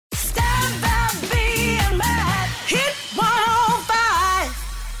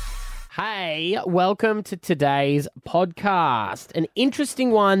Ajay, welcome to today's podcast. An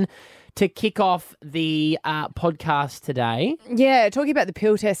interesting one to kick off the podcast today. Yeah, talking about the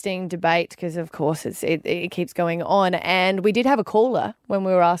pill testing debate because, of course, it keeps going on. And we did have a caller when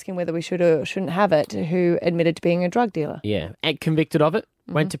we were asking whether we should or shouldn't have it who admitted to being a drug dealer. Yeah, and convicted of it,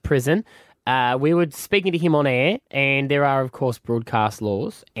 went to prison. We were speaking to him on air, and there are, of course, broadcast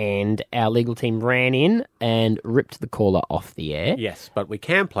laws, and our legal team ran in and ripped the caller off the air. Yes, but we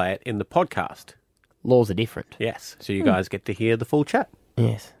can play it in the podcast. Laws are different. Yes, so you guys get to hear the full chat.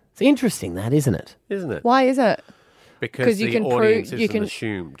 Yes. It's interesting, that, isn't it? Isn't it? Why is it? Because you the can audience prove- isn't you can-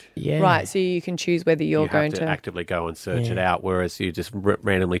 assumed. Yeah. Right, so you can choose whether you're You going have to to... actively go and search it out, whereas you're just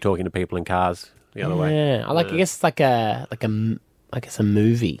randomly talking to people in cars the other way. Yeah, I guess it's like a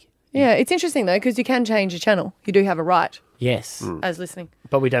movie. Yeah, it's interesting, though, because you can change your channel. You do have a right Yes, as listening.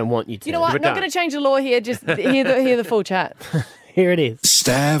 but we don't want you to. You know what? But Not don't. going to change the law here. Just hear the full chat. Here it is.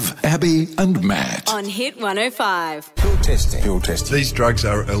 Stav, Abby and Matt. On Hit 105. Pill testing. These drugs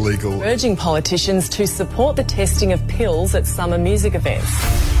are illegal. Urging politicians to support the testing of pills at summer music events.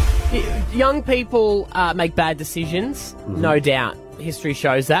 Young people make bad decisions, no doubt. History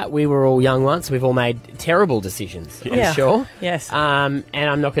shows that. We were all young once. We've all made terrible decisions, I'm Yeah. sure. Yes. And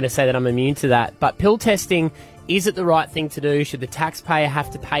I'm not going to say that I'm immune to that. But pill testing, is it the right thing to do? Should the taxpayer have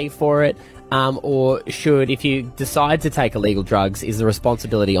to pay for it? Or should, if you decide to take illegal drugs, is the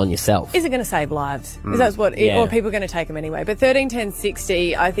responsibility on yourself? Is it going to save lives? Is that what, Yeah. or are people going to take them anyway? But 13, 10,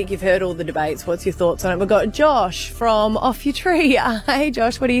 60, I think you've heard all the debates. What's your thoughts on it? We've got Josh from Off Your Tree. Hey,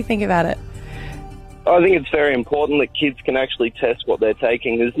 Josh, what do you think about it? I think it's very important that kids can actually test what they're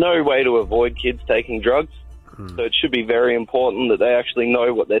taking. There's no way to avoid kids taking drugs, so it should be very important that they actually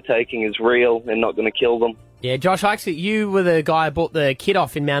know what they're taking is real and not going to kill them. Yeah, Josh, actually, you were the guy who bought the kid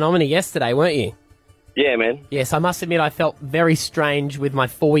off in Mount Omni yesterday, weren't you? Yeah, man. Yes, I must admit I felt very strange with my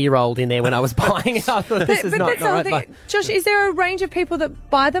 4-year-old in there when I was buying it. I thought this is not that's the right. whole thing. Josh, is there a range of people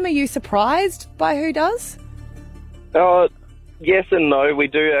that buy them? Are you surprised by who does? Yes and no. We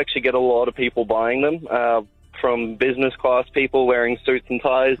do actually get a lot of people buying them, from business class people wearing suits and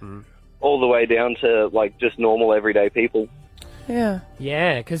ties, all the way down to like just normal everyday people. Yeah.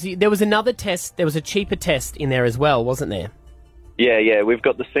 Yeah, because there was another test, there was a cheaper test in there as well, wasn't there? Yeah. We've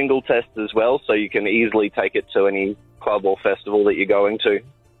got the single test as well, so you can easily take it to any club or festival that you're going to.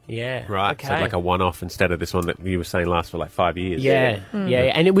 Yeah. Right, Okay. so like a one-off instead of this one that you were saying lasts for like 5 years. Yeah.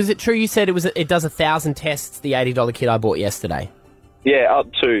 And was it true you said it does 1,000 tests, the $80 kit I bought yesterday? Yeah,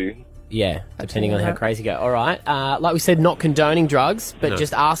 up to. Yeah, depending on how crazy you go. All right. Like we said, not condoning drugs, but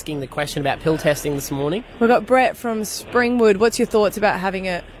just asking the question about pill testing this morning. We've got Brett from Springwood. What's your thoughts about having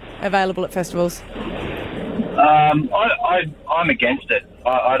it available at festivals? I'm against it.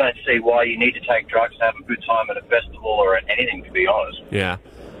 I don't see why you need to take drugs to have a good time at a festival or at anything, to be honest. Yeah.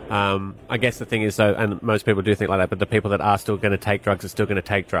 I guess the thing is, though, and most people do think like that, but the people that are still going to take drugs are still going to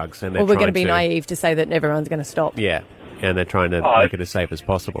take drugs. And Or we're going to be naive to say that everyone's going to stop. Yeah, and they're trying to make it as safe as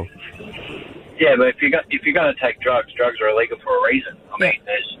possible. Yeah, but if you're going to take drugs are illegal for a reason. I mean,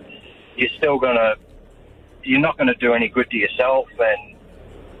 you're not going to do any good to yourself, and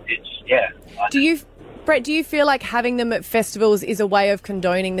it's Brett, do you feel like having them at festivals is a way of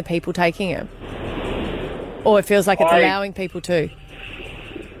condoning the people taking them? Or it feels like it's allowing people to?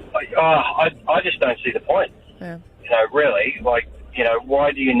 I just don't see the point. Yeah. Really, why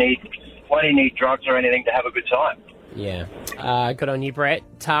do you need drugs or anything to have a good time? Yeah. Good on you, Brett.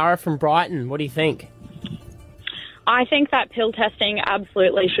 Tara from Brighton, what do you think? I think that pill testing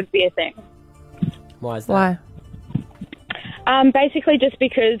absolutely should be a thing. Why is that? Why? Basically just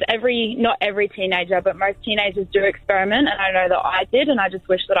because not every teenager, but most teenagers do experiment, and I know that I did, and I just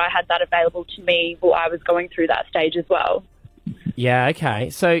wish that I had that available to me while I was going through that stage as well. Yeah, okay.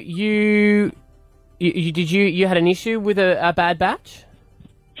 So you had an issue with a bad batch?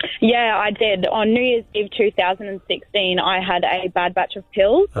 Yeah, I did. On New Year's Eve 2016, I had a bad batch of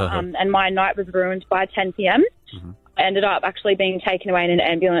pills, and my night was ruined by 10 p.m. I ended up actually being taken away in an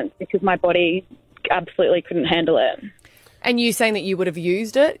ambulance because my body absolutely couldn't handle it. And you saying that you would have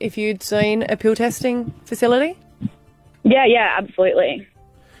used it if you'd seen a pill testing facility? Yeah, absolutely.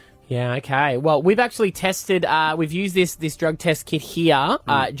 Yeah, okay. Well, we've actually tested, we've used this drug test kit here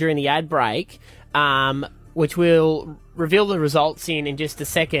during the ad break, which we'll reveal the results in just a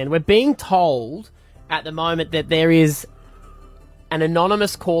second. We're being told at the moment that there is an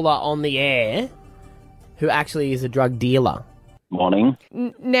anonymous caller on the air who actually is a drug dealer. Morning.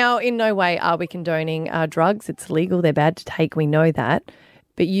 Now, in no way are we condoning drugs. It's legal. They're bad to take. We know that.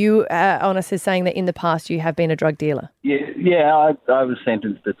 But you, Honest, is saying that in the past you have been a drug dealer. Yeah, I was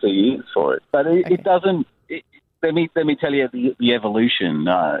sentenced to 2 years for it. But it doesn't... let me tell you the evolution.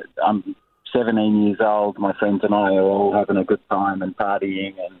 I'm 17 years old, my friends and I are all having a good time and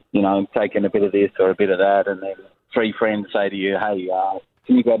partying and, you know, taking a bit of this or a bit of that. And then 3 friends say to you, hey,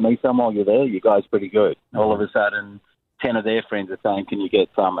 can you grab me some while you're there? You guys pretty good. All of a sudden, 10 of their friends are saying, can you get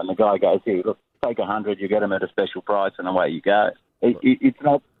some? And the guy goes, here, look, take 100, you get them at a special price, and away you go. It's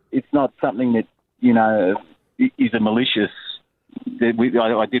not something that, you know, is a malicious,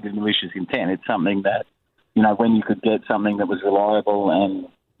 I did a malicious intent. It's something that, you know, when you could get something that was reliable and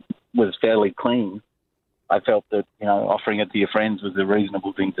was fairly clean, I felt that, you know, offering it to your friends was a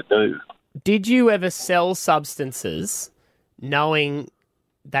reasonable thing to do. Did you ever sell substances knowing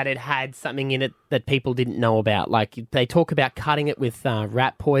that it had something in it that people didn't know about? Like, they talk about cutting it with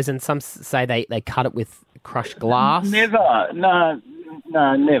rat poison. Some say they cut it with crushed glass. Never. No,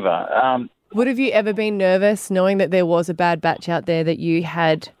 never. Would have you ever been nervous knowing that there was a bad batch out there that you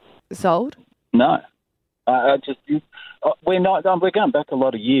had sold? No. We're going back a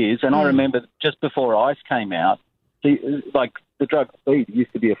lot of years, and I remember just before ice came out, the drug speed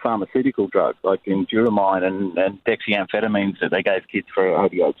used to be a pharmaceutical drug, like enduramine and dexamphetamines that they gave kids for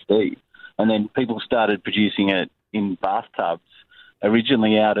ADHD. And then people started producing it in bathtubs,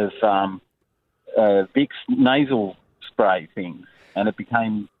 originally out of Vicks nasal spray things, and it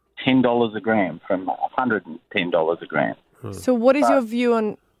became $10 a gram from $110 a gram. So what is your view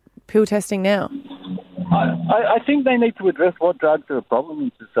on pill testing now? I think they need to address what drugs are a problem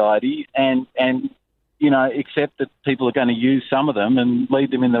in society and you know, accept that people are going to use some of them and lead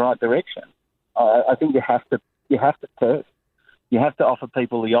them in the right direction. I think you have to test. You have to offer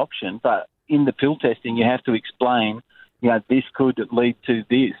people the option, but in the pill testing, you have to explain, you know, this could lead to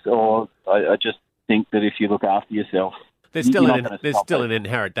this, or I just think that if you look after yourself, there's still an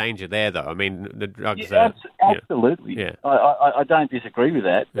inherent danger there, though. I mean, the drugs are... Absolutely. Yeah. I don't disagree with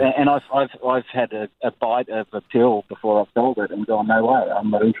that. Yeah. And I've had a bite of a pill before I've sold it and gone, no way, I'm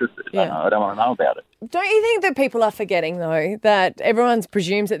not interested. Yeah. I don't want to know about it. Don't you think that people are forgetting, though, that everyone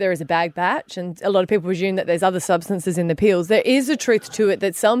presumes that there is a bag batch, and a lot of people presume that there's other substances in the pills? There is a truth to it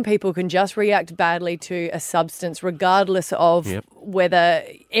that some people can just react badly to a substance regardless of whether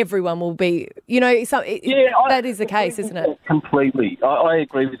everyone will be, you know, that is the case, isn't it? Completely. I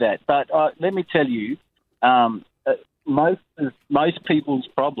agree with that. But let me tell you, most people's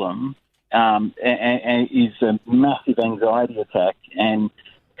problem is a massive anxiety attack, and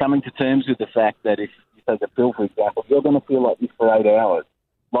coming to terms with the fact that if you take a pill, for example, you're going to feel like this for 8 hours.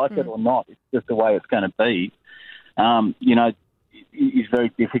 Like it or not, it's just the way it's going to be. You know, is very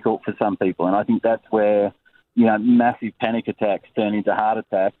difficult for some people, and I think that's where, you know, massive panic attacks turn into heart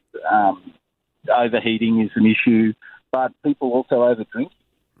attacks. Overheating is an issue, but people also overdrink.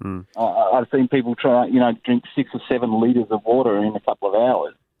 I've seen people try, you know, drink 6 or 7 litres of water in a couple of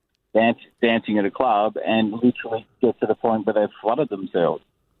hours, dancing at a club, and literally get to the point where they've flooded themselves.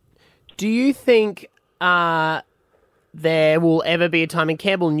 Do you think there will ever be a time, and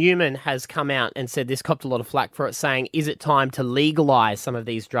Campbell Newman has come out and said this, copped a lot of flack for it, saying, is it time to legalise some of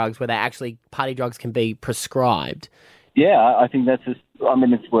these drugs where they actually, party drugs can be prescribed? Yeah, I think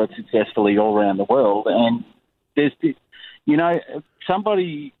it's worked successfully all around the world, and there's, you know,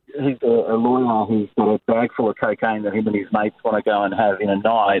 somebody who's a lawyer who's got a bag full of cocaine that him and his mates want to go and have in a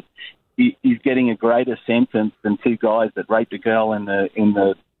night is getting a greater sentence than 2 guys that raped a girl in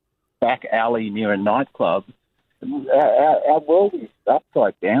the back alley near a nightclub. Our world is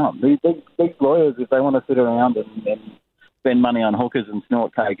upside down. These lawyers, if they want to sit around and spend money on hookers and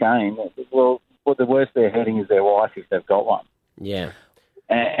snort cocaine, well, the worst they're heading is their wife if they've got one. Yeah.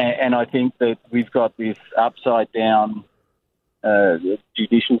 And I think that we've got this upside down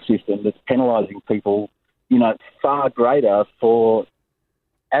judicial system that's penalising people, you know, far greater for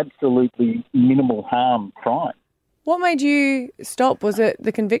absolutely minimal harm crime. What made you stop? Was it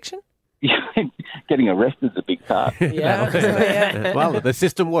the conviction? Getting arrested is a big part. Yeah. Well, the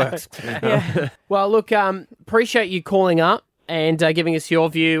system works. Yeah. Well, look, appreciate you calling up and giving us your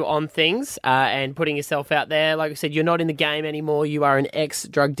view on things and putting yourself out there. Like I said, you're not in the game anymore. You are an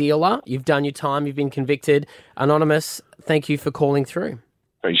ex-drug dealer. You've done your time. You've been convicted. Anonymous, thank you for calling through.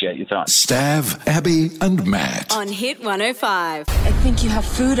 Appreciate your time. Stav, Abby and Matt. On Hit 105. I think you have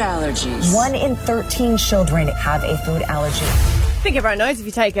food allergies. 1 in 13 children have a food allergy. I think everyone knows if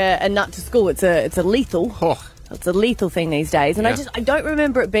you take a nut to school, it's a lethal. It's a lethal thing these days. And I don't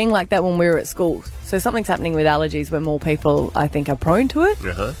remember it being like that when we were at school. So something's happening with allergies where more people, I think, are prone to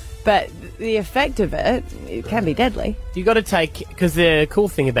it. But the effect of it can be deadly. You got to take, because the cool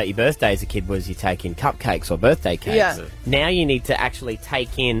thing about your birthday as a kid was you take in cupcakes or birthday cakes. Yeah. Now you need to actually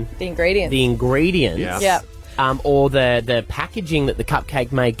take in the ingredients. Or the packaging that the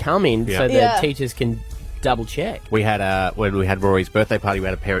cupcake may come in, so the teachers can double check. We had when we had Rory's birthday party, we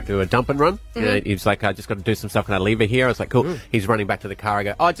had a parent do a dump and run. You know, he was like, "I just got to do some stuff. Can I leave her here?" I was like, "Cool." He's running back to the car. I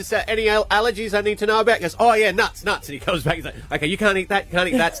go, "Oh, just any allergies I need to know about?" He goes, "Oh yeah, nuts." And he comes back. He's like, "Okay, you can't eat that. You can't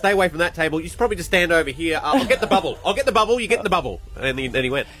eat that. Stay away from that table. You should probably just stand over here. I'll get the bubble. I'll get the bubble. You get in the bubble." And then he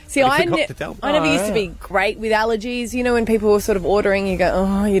went. See, And I he forgot to tell me. never used to be great with allergies. You know, when people were sort of ordering, you go,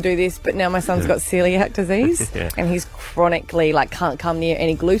 "Oh, you do this," but now my son's got celiac disease, and he's chronically can't come near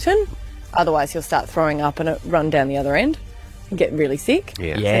any gluten. Otherwise, he'll start throwing up and it run down the other end and get really sick.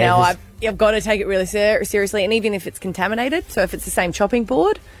 Yeah. So now I've got to take it really seriously, and even if it's contaminated, so if it's the same chopping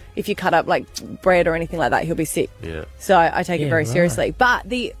board, if you cut up like bread or anything like that, he'll be sick. Yeah. So I take it very seriously. But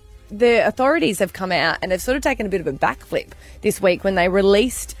the authorities have come out and they've sort of taken a bit of a backflip this week when they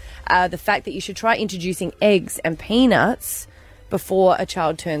released the fact that you should try introducing eggs and peanuts before a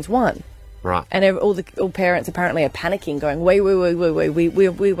child turns 1. Right. And all parents apparently are panicking, going, we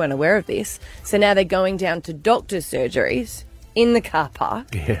weren't aware of this. So now they're going down to doctor's surgeries in the car park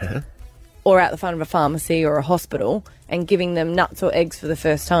or out the front of a pharmacy or a hospital and giving them nuts or eggs for the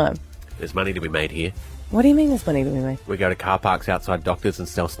first time. There's money to be made here. What do you mean there's money to be made? We go to car parks outside doctors and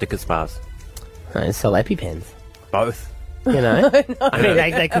sell Snickers bars. And sell EpiPens. Both. You know? I mean,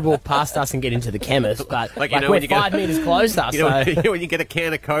 they could walk past us and get into the chemist, but we're 5 metres closer. You know when you get a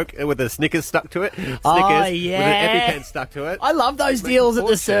can of Coke with a Snickers stuck to it? Snickers Oh, with yeah. an EpiPen stuck to it. I love those deals at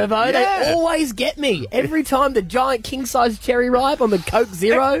the servo. Yeah. They always get me. Every time the giant king-size cherry ripe on the Coke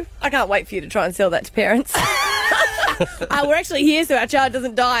Zero. I can't wait for you to try and sell that to parents. We're actually here so our child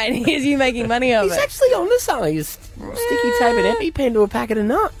doesn't die, and here's you making money of He's it. actually onto something. He's sticky tape an EpiPen to a packet of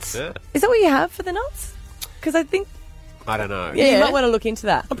nuts. Yeah. Is that what you have for the nuts? Because I think... I don't know. Yeah, you might want to look into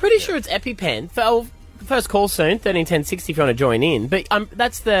that. I'm pretty sure it's EpiPen. First call soon, 131060 if you want to join in. But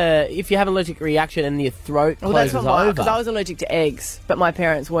that's if you have an allergic reaction and your throat closes over. Because I was allergic to eggs, but my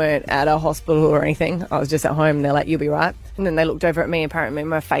parents weren't at a hospital or anything. I was just at home and they're like, "You'll be right." And then they looked over at me, apparently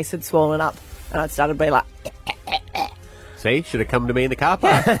my face had swollen up and I'd started to be like... See, should have come to me in the car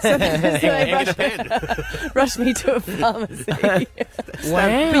park. So they rushed me to a pharmacy.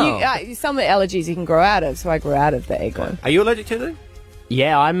 Wow. But some allergies you can grow out of, so I grew out of the egg one. Are you allergic to them?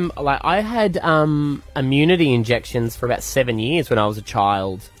 Yeah, I had immunity injections for about 7 years when I was a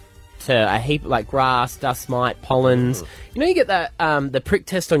child to a heap like grass, dust mite, pollens. You know, you get the prick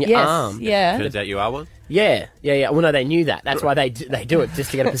test on your arm. Yeah. Turns out you are one? Yeah. Well, no, they knew that. That's why they do it,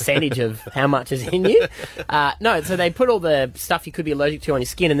 just to get a percentage of how much is in you. No, so they put all the stuff you could be allergic to on your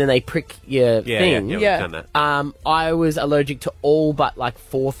skin, and then they prick your thing. Yeah, we've done that. I was allergic to all but like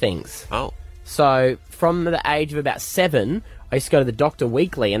 4 things. Oh. So from the age of about 7, I used to go to the doctor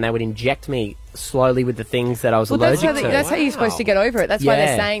weekly, and they would inject me slowly with the things that I was allergic to. That's how you're supposed to get over it. That's why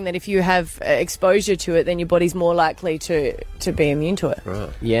they're saying that if you have exposure to it, then your body's more likely to be immune to it. Right.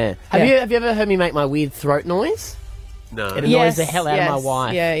 Yeah. Have you ever heard me make my weird throat noise? No. It annoys the hell out of my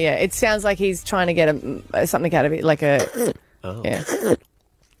wife. Yeah. It sounds like he's trying to get something out of it, like a... Oh. Yeah.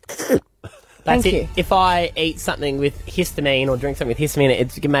 That's Thank it. you. If I eat something with histamine or drink something with histamine,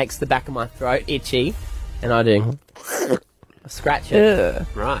 it makes the back of my throat itchy, and I do... I scratch it. Ugh.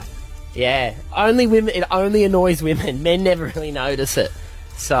 Right. Yeah. It only annoys women. Men never really notice it.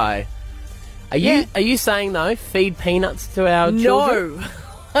 So, are you saying, though, feed peanuts to our children? No,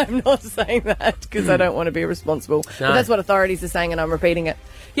 I'm not saying that because I don't want to be responsible. No. But that's what authorities are saying, and I'm repeating it.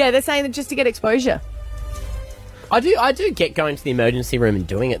 Yeah, they're saying that just to get exposure. I do get going to the emergency room and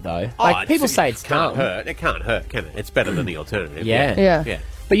doing it, though. People say it's can't dumb. hurt. It can't hurt, can it? It's better than the alternative. Yeah.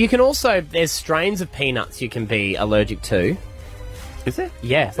 But you can also... There's strains of peanuts you can be allergic to. Is there?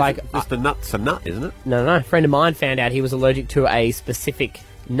 Yeah. It's the nut's a nut, isn't it? No. A friend of mine found out he was allergic to a specific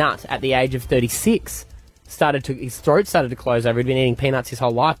nut at the age of 36. His throat started to close over. He'd been eating peanuts his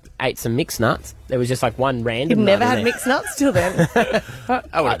whole life. Ate some mixed nuts. There was just like one random You've nut never in had there. mixed nuts till then. That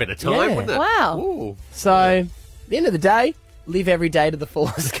would have been a time, wouldn't it? Wow. Ooh. So, at the end of the day, live every day to the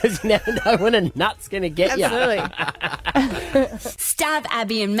fullest because you never know when a nut's going to get you. Absolutely. Stab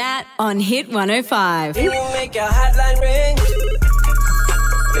Abby and Matt on Hit 105. We will make your hotline ring.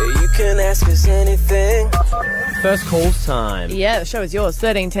 You can ask us anything. First calls time. Yeah, the show is yours.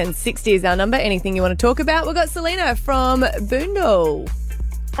 131060 is our number. Anything you want to talk about? We've got Selena from Boondall.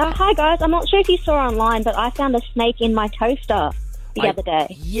 Hi, guys. I'm not sure if you saw online, but I found a snake in my toaster the other day.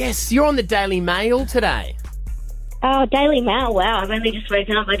 Yes, you're on the Daily Mail today. Oh, Daily Mail. Wow, I've only just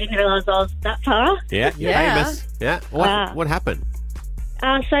woken up. I didn't realise I was that far. Yeah, you're famous. Yeah. What happened?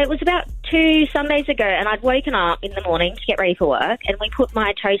 So it was about 2 Sundays ago, and I'd woken up in the morning to get ready for work, and we put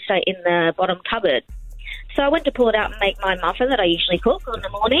my toaster in the bottom cupboard. So I went to pull it out and make my muffin that I usually cook in the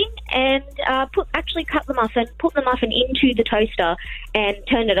morning, and cut the muffin, put the muffin into the toaster and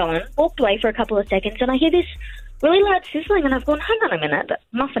turned it on, walked away for a couple of seconds, and I hear this really loud sizzling, and I've gone, hang on a minute, the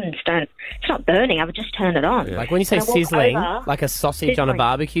muffins it's not burning, I've just turned it on. Yeah. Like when you say sizzling, like a sausage on a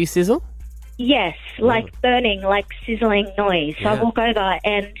barbecue sizzle? Yes, like burning, like sizzling noise. So I walk over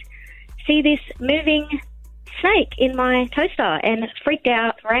and see this moving snake in my toaster and freaked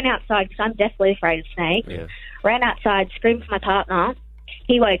out, ran outside because I'm deathly afraid of snakes. Yeah. Ran outside, screamed for my partner.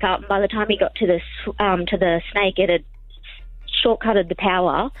 He woke up, and by the time he got to the snake, it had shortcutted the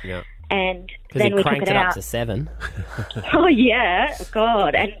power. Yeah. And then we took it out. Up to 7. Oh, yeah.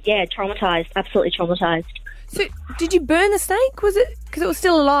 God. And, yeah, traumatised. Absolutely traumatised. So, did you burn the snake? Was it because it was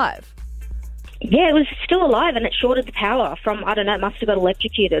still alive? Yeah, it was still alive, and it shorted the power from, I don't know, it must have got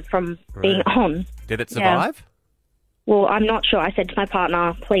electrocuted from being on. Did it survive? Well, I'm not sure. I said to my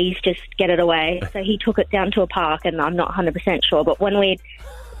partner, please just get it away. So he took it down to a park, and I'm not 100% sure. But when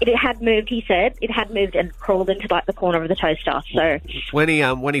it had moved, he said, it had moved and crawled into like the corner of the toaster. So when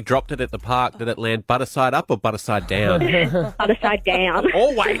he dropped it at the park, did it land butter side up or butter side down? Butter side down.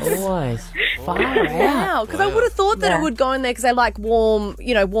 Always. Far out. Because I would have thought that it would go in there because they like warm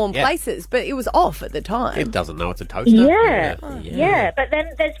places, but it was off at the time. It doesn't know it's a toaster. Yeah. But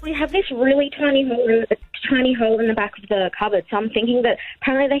then we have this really tiny hole in the back of the cupboard. So I'm thinking that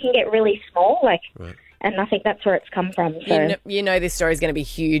apparently they can get really small, and I think that's where it's come from. So. You know this story is going to be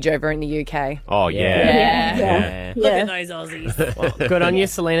huge over in the UK. Oh, yeah. Look at those Aussies. Well, good on you,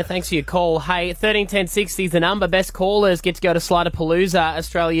 Selena. Thanks for your call. Hey, 131060 is the number. Best callers get to go to Sliderpalooza,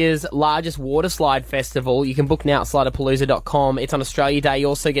 Australia's largest water slide festival. You can book now at sliderpalooza.com. It's on Australia Day. You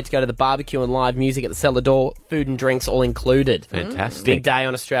also get to go to the barbecue and live music at the cellar door. Food and drinks all included. Fantastic. Big day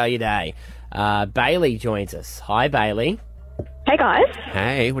on Australia Day. Bailey joins us. Hi, Bailey. Hey, guys.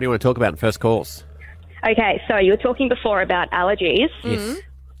 Hey, what do you want to talk about in first calls? Okay, so you were talking before about allergies. Yes.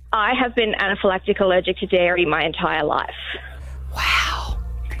 I have been anaphylactic allergic to dairy my entire life. Wow.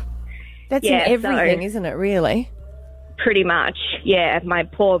 That's in everything, isn't it, really? Pretty much, yeah. My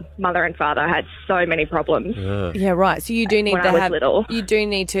poor mother and father had so many problems. Yeah, right. So you do need little. You do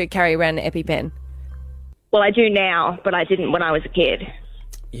need to carry around an EpiPen. Well, I do now, but I didn't when I was a kid.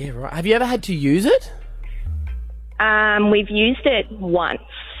 Yeah, right. Have you ever had to use it? We've used it once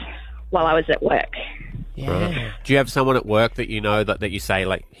while I was at work. Yeah. Right. Do you have someone at work that you know that you say,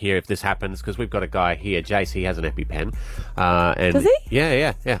 like, here, if this happens, because we've got a guy here, Jace, he has an EpiPen. And does he?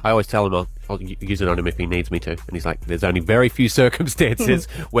 Yeah. I always tell him I'll use it on him if he needs me to. And he's like, there's only very few circumstances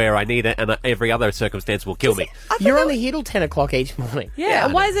where I need it, and every other circumstance will kill me. You're only here till 10 o'clock each morning. Yeah,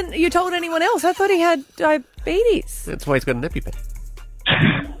 why isn't you told anyone else? I thought he had diabetes. That's why he's got an EpiPen.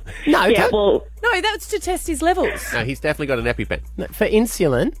 No, that's to test his levels. No, he's definitely got an EpiPen. No, for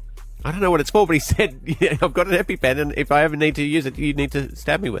insulin. I don't know what it's for, but he said, I've got an EpiPen, and if I ever need to use it, you need to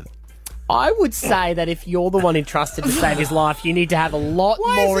stab me with it. I would say that if you're the one entrusted to save his life, you need to have a lot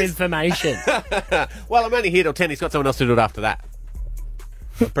more information. Well, I'm only here till 10. He's got someone else to do it after that.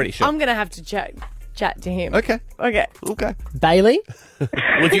 I'm pretty sure. I'm going to have to chat to him. Okay. Bailey?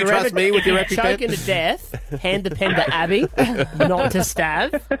 Would you trust me with your EpiPen? Choking to death, hand the pen to Abby, not to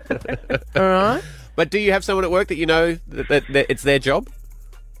stab. All right? But do you have someone at work that you know that it's their job?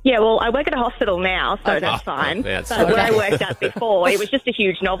 Yeah, well, I work at a hospital now, so that's fine. Yeah, but where I worked at before, it was just a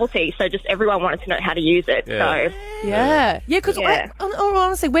huge novelty, so just everyone wanted to know how to use it. Yeah. So Because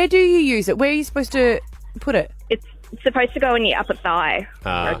honestly, where do you use it? Where are you supposed to put it? It's supposed to go in your upper thigh,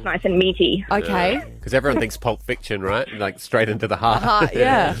 so it's nice and meaty. Okay. Because everyone thinks Pulp Fiction, right? Like straight into the heart.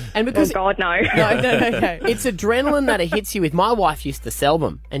 Yeah. And because God, no. No. It's adrenaline that it hits you with. My wife used to sell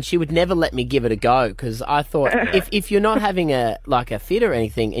them, and she would never let me give it a go because I thought if you're not having a fit or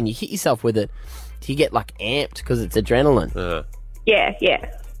anything and you hit yourself with it, you get like amped because it's adrenaline. Yeah.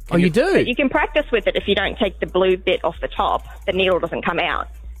 Oh, you do? But you can practice with it if you don't take the blue bit off the top. The needle doesn't come out.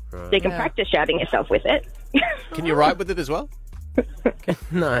 Right. So you can practice shouting yourself with it. Can you write with it as well?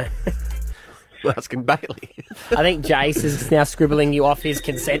 No. Well, asking Bailey. I think Jace is now scribbling you off his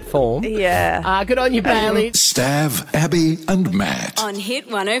consent form. Yeah. Good on you, Bailey. Stav, Abby and Matt. On Hit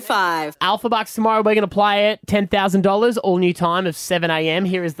 105. Alpha Bucks tomorrow. We're going to play it. $10,000. All new time of 7 a.m.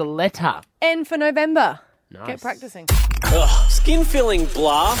 Here is the letter. N for November. Nice. Get practicing. Ugh, skin filling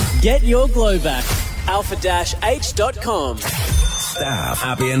blah. Get your glow back. alpha-h.com. Stav,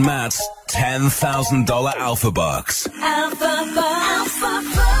 Abby and Matt's $10,000 Alpha Bucks. At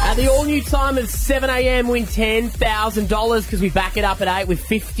the all new time of 7 a.m. win $10,000 because we back it up at 8 with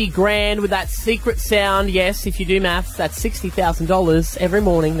 50 grand with that secret sound. Yes, if you do maths, that's $60,000 every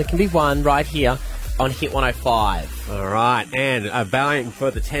morning that can be won right here on Hit 105. All right, and vying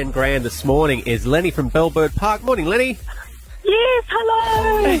for the 10 grand this morning is Lenny from Bellbird Park. Morning, Lenny. Yes,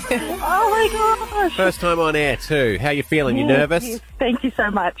 hello. Oh, my gosh. First time on air, too. How you feeling? You nervous? Yes, thank you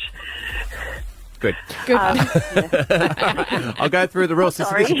so much. Good. Yeah. I'll go through the rules. This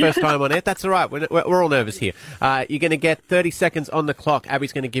Sorry. is your first time on air. That's all right. We're all nervous here. You're going to get 30 seconds on the clock.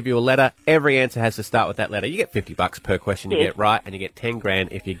 Abby's going to give you a letter. Every answer has to start with that letter. You get $50 per question you Yes. get right, and you get 10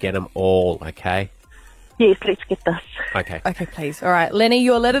 grand if you get them all, okay? Yes, let's get this. Okay. Okay, please. All right, Lenny,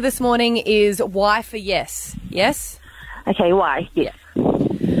 your letter this morning is Y for yes. Yes? Okay, Y, yes.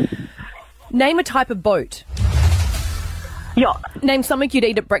 Name a type of boat. Yacht. Name something you'd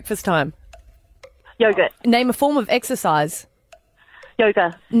eat at breakfast time. Yogurt. Name a form of exercise.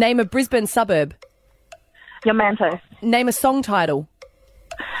 Yoga. Name a Brisbane suburb. Yamanto. Name a song title.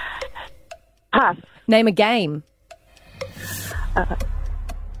 Pass. Name a game.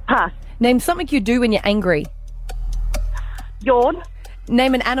 Pass. Name something you do when you're angry. Yawn.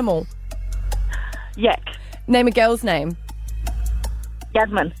 Name an animal. Yak. Name a girl's name.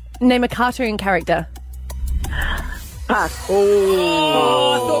 Yasmin. Name a cartoon character. Pass.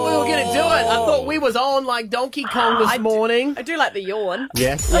 Oh, I thought we were going to do it. I thought we was on like Donkey Kong this morning. I do like the yawn.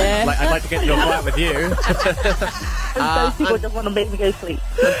 Yes. Yeah. I'd like to get into a fight with you. Those people just want to make me go sleep.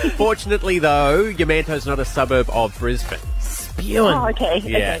 Fortunately, though, Yamanto's not a suburb of Brisbane. Spewing. Oh, okay.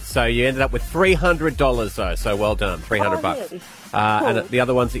 Yeah, Okay. so you ended up with $300, though, so well done. $300. really? And the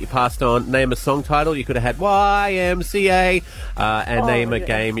other ones that you passed on, name a song title, you could have had YMCA, and name a yeah.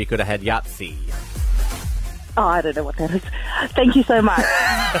 game, you could have had Yahtzee. Oh, I don't know what that is. Thank you so much.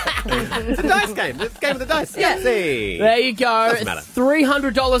 It's a dice game. It's a game of the dice. Yeah. Yahtzee. There you go. Doesn't matter.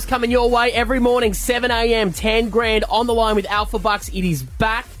 $300 coming your way every morning, 7 a.m, 10 grand on the line with Alpha Bucks. It is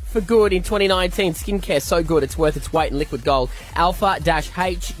back for good in 2019. Skincare so good, it's worth its weight in liquid gold.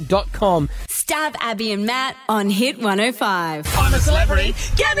 alpha-h.com. Stab Abby and Matt on Hit 105. I'm a celebrity.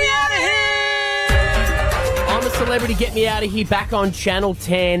 Get me out of here! I'm a Celebrity, Get Me Out of Here, back on Channel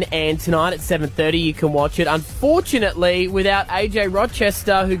 10, and tonight at 7:30 you can watch it. Unfortunately, without Ajay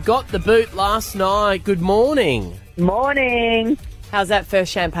Rochester, who got the boot last night. Good morning. Morning. How's that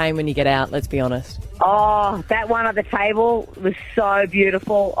first champagne when you get out, let's be honest? Oh, that one at the table was so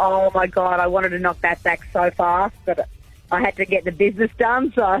beautiful. Oh, my God. I wanted to knock that back so fast, but I had to get the business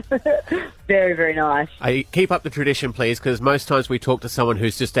done, so very, very nice. Keep up the tradition, please, because most times we talk to someone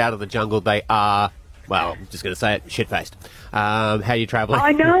who's just out of the jungle, they are, well, I'm just going to say it, shit-faced. How are you travelling?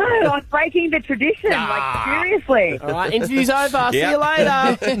 I know. I'm breaking the tradition. Like, seriously. All right, interview's over. See you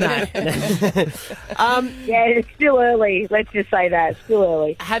later. No. Yeah, it's still early. Let's just say that. It's still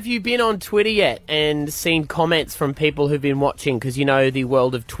early. Have you been on Twitter yet and seen comments from people who've been watching? Because you know the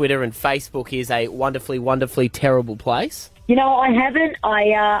world of Twitter and Facebook is a wonderfully, wonderfully terrible place. You know, I haven't.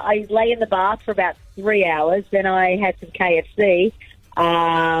 I lay in the bath for about 3 hours. Then I had some KFC.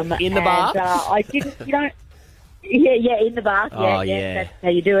 In the bath? I didn't, you know... Yeah, in the bath. Yeah, Oh, yeah. That's how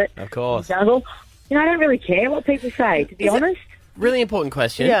you do it. Of course. In the jungle. You know, I don't really care what people say, to be honest. Really important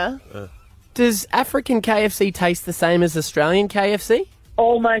question. Yeah. Does African KFC taste the same as Australian KFC?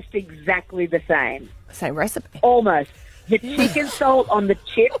 Almost exactly the same. Same recipe. Almost. The chicken salt on the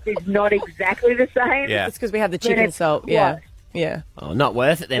chips is not exactly the same. Yeah. It's because we have the But chicken it's salt. Yeah. Yeah. Oh, not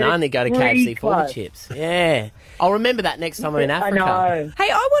worth it then. But I only go to it's KFC pretty for the close. chips. Yeah. I'll remember that next time I'm in I Africa. know.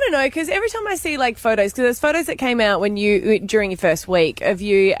 Hey, I want to know, because every time I see, like, photos, because there's photos that came out when during your first week of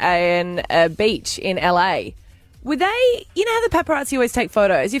you in a beach in LA. Would they, you know how the paparazzi always take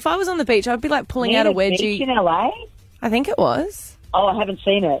photos? If I was on the beach, I'd be, like, pulling out a wedgie. Beach in LA? I think it was. Oh, I haven't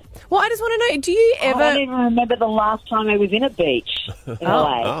seen it. Well, I just want to know, do you I ever... don't even remember the last time I was in a beach in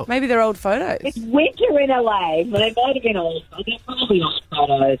LA. Maybe they're old photos. It's winter in LA. Well, they might have been old. They're probably old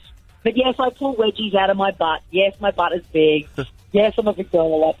photos. But yes, I pull wedgies out of my butt. Yes, my butt is big. Yes, I'm a big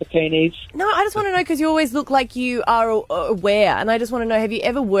girl. I like bikinis. No, I just want to know, because you always look like you are aware, and I just want to know, have you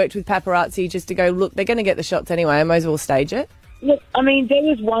ever worked with paparazzi just to go, look, they're going to get the shots anyway, I might as well stage it? Look, I mean, there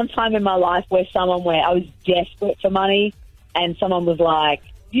was one time in my life where I was desperate for money, and someone was like,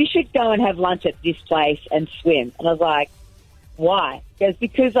 you should go and have lunch at this place and swim. And I was like, why?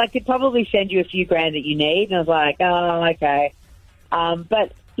 Because I could probably send you a few grand that you need. And I was like, oh, okay.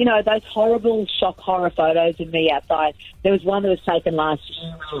 But, you know, those horrible shock horror photos of me outside. There was one that was taken last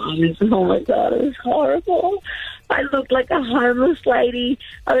year. Oh, my God, it was horrible. I looked like a homeless lady.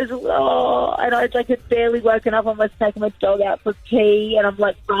 And I had barely woken up. I was taking my dog out for pee, and I'm,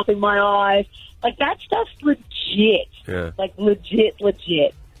 like, rubbing my eyes. Like, that stuff's legit. Yeah. Like, legit.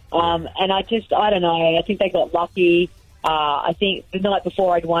 And I don't know. I think they got lucky. I think the night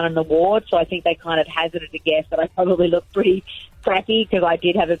before I'd won an award, so I think they kind of hazarded a guess that I probably looked pretty crappy because I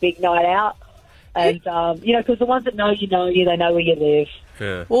did have a big night out. And, because the ones that know you, they know where you live.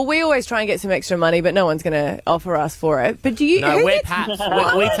 Yeah. Well, we always try and get some extra money, but no one's going to offer us for it. But do you? No, who we're gets- paps.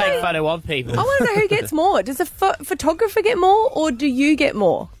 We take photo of people. I want to know who gets more. Does a photographer get more, or do you get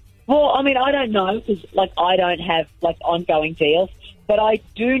more? Well, I mean, I don't know because, I don't have, ongoing deals. But I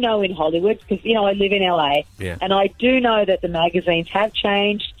do know in Hollywood, because, I live in LA, Yeah. and I do know that the magazines have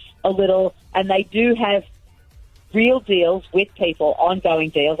changed a little, and they do have real deals with people, ongoing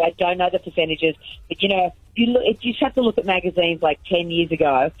deals. I don't know the percentages, but, you just have to look at magazines like 10 years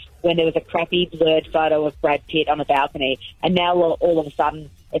ago when there was a crappy blurred photo of Brad Pitt on a balcony, and now all of a sudden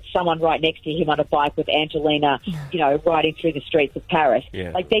it's someone right next to him on a bike with Angelina, riding through the streets of Paris.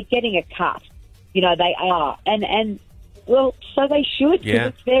 Yeah. They're getting a cut. They are. And well, so they should, because Yeah.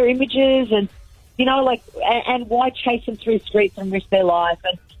 it's their images, and, and why chase them through streets and risk their life?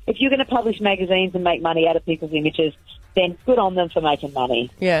 And if you're going to publish magazines and make money out of people's images, then good on them for making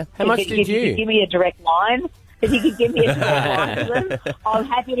money. Yeah. How much If did you you? could give me a direct line, if you could give me a direct line to them, I'm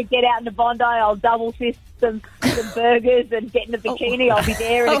happy to get out into Bondi. I'll double fist some burgers and get in a bikini. I'll be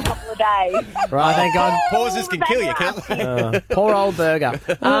there in a couple of days. Right, thank God. Pauses can kill you, can't Poor old burger.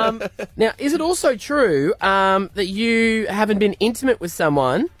 Now, is it also true that you haven't been intimate with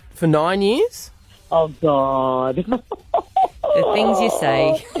someone for 9 years? Oh, God. The things you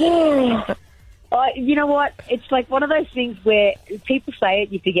say. You know what? It's like one of those things where people say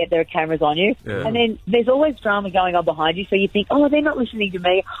it, you forget there are cameras on you, Yeah. and then there's always drama going on behind you, so you think, oh, they're not listening to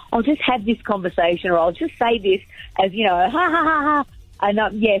me. I'll just have this conversation, or I'll just say this as, ha, ha, ha, ha.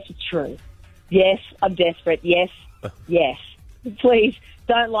 And yes, it's true. Yes, I'm desperate. Yes, yes. Please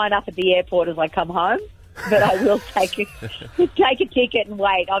don't line up at the airport as I come home, but I will take a ticket and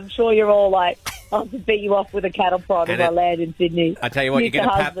wait. I'm sure you're all like, I'll just beat you off with a cattle prod as I land in Sydney. I tell you what, you get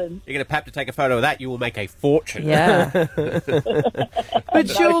husband. a pap to take a photo of that, you will make a fortune. Yeah. But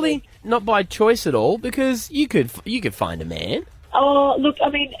surely not by choice at all, because you could find a man. Oh, look, I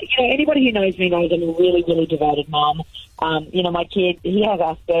mean, anybody who knows me knows I'm a really, really devoted mum. My kid, he has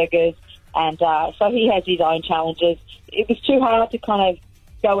Asperger's, and so he has his own challenges. It was too hard to kind of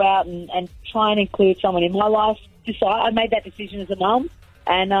go out and try and include someone in my life. I made that decision as a mum,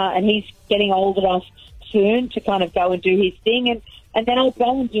 and he's getting old enough soon to kind of go and do his thing, and then I'll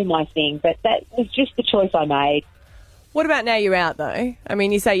go and do my thing. But that was just the choice I made. What about now you're out, though? I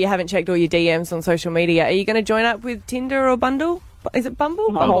mean, you say you haven't checked all your DMs on social media. Are you going to join up with Tinder or Bundle? Is it Bumble?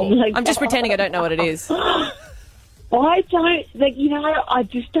 Oh, my I'm just God. pretending I don't know what it is. I don't, I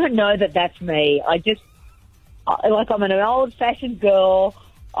just don't know that that's me. I'm an old-fashioned girl.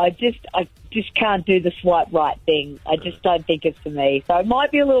 I just can't do the swipe right thing. I just don't think it's for me. So it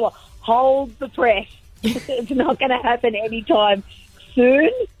might be a little hold the press. It's not going to happen anytime soon.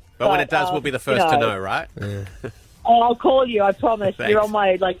 But when it does, we'll be the first to know, right? I'll call you, I promise. Thanks. You're on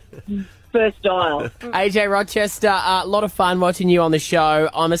my, first dial. AJ Rochester, a lot of fun watching you on the show.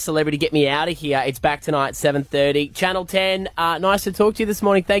 I'm a Celebrity, Get Me Out of Here. It's back tonight, 7:30. Channel 10, nice to talk to you this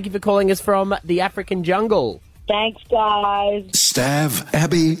morning. Thank you for calling us from the African jungle. Thanks, guys. Stav,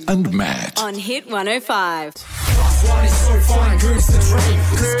 Abby, and Matt. On Hit 105.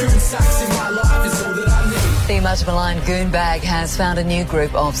 The much maligned Goon bag has found a new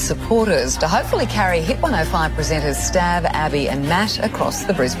group of supporters to hopefully carry Hit 105 presenters Stav, Abby, and Matt across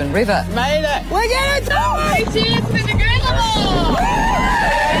the Brisbane River. Made it! We're going to do it! Cheers for the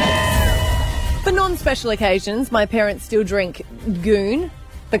Goon! For non-special occasions, my parents still drink Goon,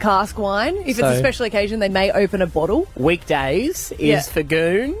 the cask wine. If it's So- a special occasion, they may open a bottle. Weekdays is Yeah. for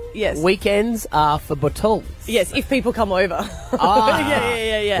Goon. Yes. Weekends are for bottles. Yes, if people come over. Ah.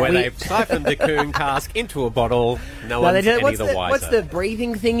 yeah. Where they've siphoned the coon cask into a bottle. No No, one's they do. any What's the the, wiser. what's the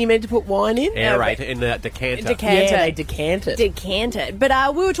breathing thing you meant to put wine in? Aerate it in the decanter. Decanter. Yeah, they decant it. Decanted. But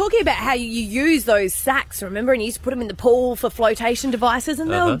we were talking about how you use those sacks, remember? And you used to put them in the pool for flotation devices,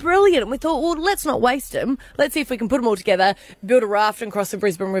 and they were brilliant. And we thought, well, let's not waste them. Let's see if we can put them all together, build a raft and cross the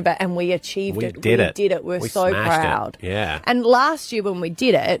Brisbane River, and we achieved We it. did it. We did it. We're We so smashed it. proud. Yeah. And last year when we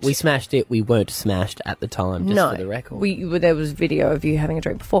did it... We smashed it. We weren't smashed at the time, just for the record. There was video of you having a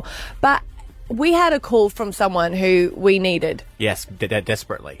drink before. But we had a call from someone who we needed. Yes,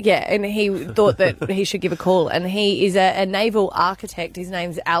 desperately. Yeah, and he thought that he should give a call. And he is a naval architect. His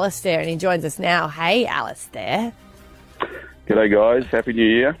name's Alistair, and he joins us now. Hey, Alistair. G'day, guys. Happy New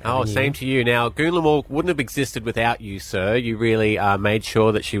Year. Oh, same to you. Now, Goon Lamore wouldn't have existed without you, sir. You really made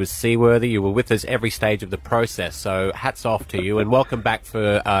sure that she was seaworthy. You were with us every stage of the process. So hats off to you, and welcome back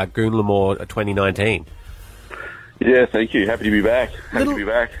for Goon Lamore 2019. Yeah, thank you. Happy to be back.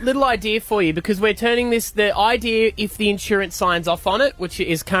 Little idea for you, because we're turning the idea, if the insurance signs off on it, which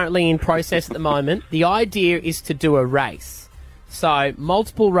is currently in process at the moment, the idea is to do a race. So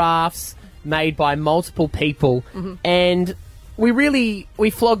multiple rafts, made by multiple people, and we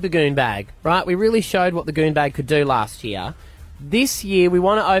flogged the Goon bag, right? We really showed what the Goon bag could do last year. This year, we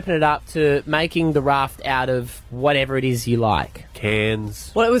want to open it up to making the raft out of whatever it is you like.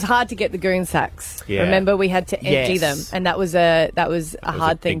 Cans. Well, it was hard to get the Goon sacks. Yeah. Remember, we had to empty them, and that was a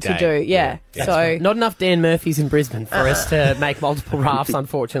hard thing to do. Yeah. So not enough Dan Murphys in Brisbane for us to make multiple rafts,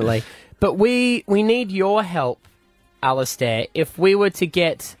 unfortunately. But we need your help, Alistair. If we were to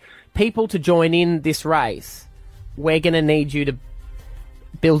get people to join in this race, we're going to need you to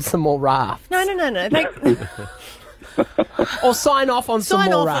build some more rafts. No. Or sign off on some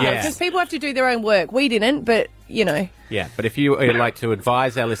more rafts. Because people have to do their own work. We didn't, but, you know. Yeah, but if you would like to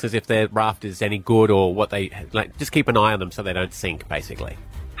advise our listeners if their raft is any good or what they like, just keep an eye on them so they don't sink, basically.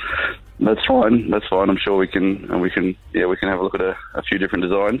 That's fine. I'm sure we can have a look at a few different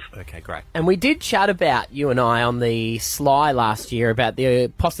designs. Okay, great. And we did chat about, you and I, on the sly last year about the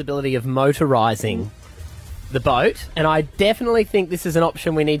possibility of motorising the boat, and I definitely think this is an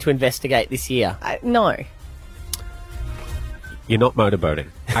option we need to investigate this year. No. You're not motorboating.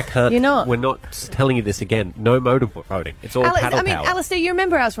 I can't. You're not. We're not telling you this again. No motorboating. It's all paddle power. Alistair, you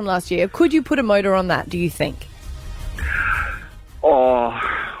remember ours from last year. Could you put a motor on that, do you think? Oh,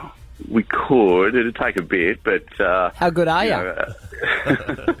 we could. It'd take a bit, but... How good are you?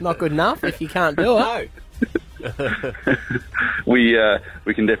 Not good enough if you can't do it. No. We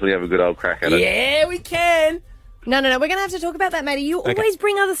can definitely have a good old crack at it. Yeah, we can. No. We're going to have to talk about that, Matty. You always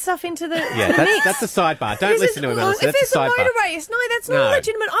bring other stuff into the mix. That's a sidebar. Don't listen to him, Alistair. If That's a there's sidebar. a motor race, no, that's not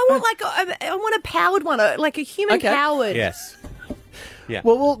legitimate. I want a powered one, like a human-powered. Yes. Yeah.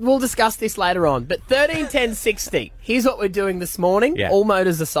 Well, we'll discuss this later on. But 13, 10, 60. Here's what we're doing this morning. Yeah. All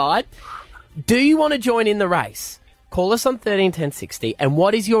motors aside. Do you want to join in the race? Call us on 13, 10, 60. And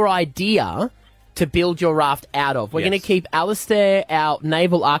what is your idea to build your raft out of? We're going to keep Alistair, our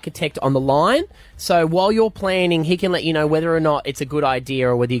naval architect, on the line. So while you're planning, he can let you know whether or not it's a good idea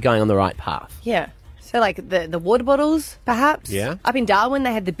or whether you're going on the right path. Yeah. So like the water bottles, perhaps? Yeah. Up in Darwin,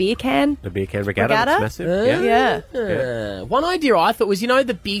 they had the beer can. The beer can regatta. That's massive. Yeah. One idea I thought was,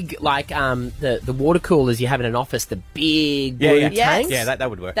 the big, the water coolers you have in an office, the big blue tanks? Yeah, that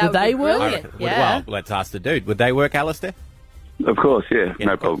would work. Would they work? I reckon. Well, let's ask the dude. Would they work, Alistair? Of course,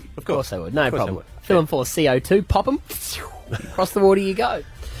 no problem. Of course they would. No problem. Fill them full of CO2, pop them, across the water you go.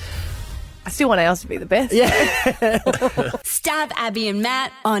 I still want ours to be the best. Yeah. Stab Abby and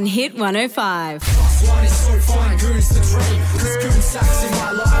Matt on Hit 105.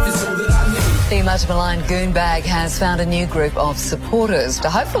 The much maligned Goon bag has found a new group of supporters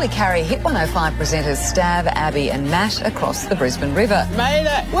to hopefully carry Hit 105 presenters Stab, Abby and Matt across the Brisbane River. Made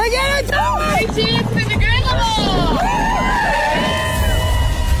it! We're going to do it! Cheers for the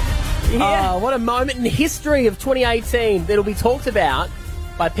Yeah. Oh, what a moment in the history of 2018 that'll be talked about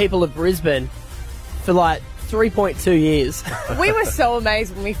by people of Brisbane for 3.2 years. We were so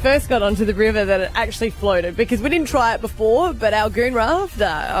amazed when we first got onto the river that it actually floated, because we didn't try it before, but our Goon raft,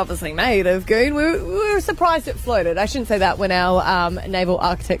 obviously made of Goon, we were surprised it floated. I shouldn't say that when our naval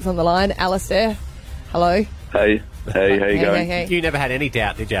architect's on the line. Alistair, hello. Hey, how you going? Hey. You never had any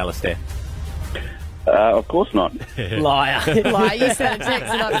doubt, did you, Alistair? Of course not. Liar. You sent a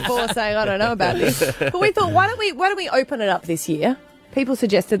text the night before saying, I don't know about this. But we thought, why don't we open it up this year? People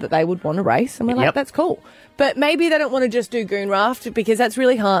suggested that they would want to race, and we're like, that's cool. But maybe they don't want to just do Goon raft, because that's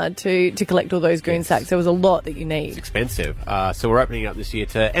really hard to collect all those Goon sacks. There was a lot that you need. It's expensive. So we're opening up this year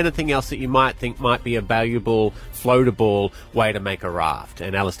to anything else that you might think might be a valuable, floatable way to make a raft.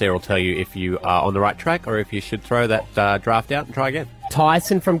 And Alistair will tell you if you are on the right track or if you should throw that draft out and try again.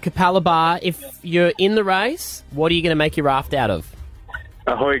 Tyson from Capalaba, if you're in the race, what are you going to make your raft out of?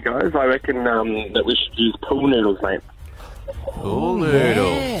 Ahoy, guys. I reckon that we should use pool noodles, mate. Pool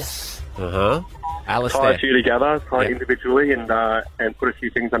noodles. Yes. Alistair. Tie a few together, individually, and put a few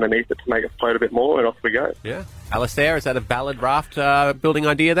things underneath it to make it float a bit more, and off we go. Yeah. Alistair, is that a valid raft building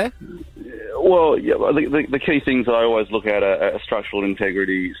idea there? Well, yeah. The key things I always look at are structural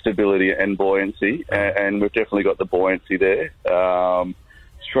integrity, stability, and buoyancy, and we've definitely got the buoyancy there.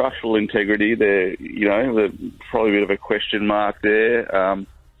 Structural integrity, there's probably a bit of a question mark there.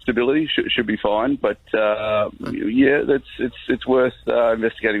 Stability should be fine, but it's worth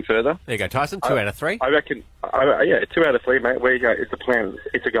investigating further. There you go, Tyson. 2 out of 3. I reckon. 2 out of 3, mate. Where you go? It's the plan.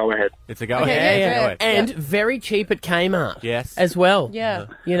 It's a go ahead. It's a go ahead. Yeah. And very cheap at Kmart. Yes, as well. Yeah,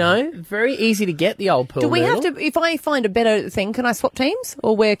 very easy to get the old pool. Do we noodle. have to? If I find a better thing, can I swap teams,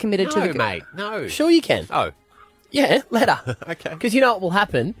 or we're committed to the? No, mate. No. Sure, you can. Oh. Yeah, let her. Okay. Because you know what will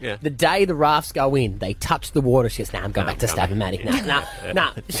happen? Yeah. The day the rafts go in, they touch the water. She goes, I'm going back to Stav and Matty.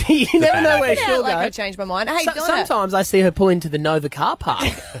 Nah. You never know where she'll I go. changed my mind. Hey, Donna. Sometimes I see her pull into the Nova car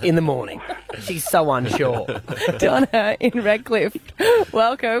park in the morning. She's so unsure. Donna in Redcliffe.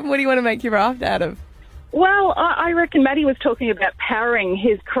 Welcome. What do you want to make your raft out of? Well, I reckon Matty was talking about powering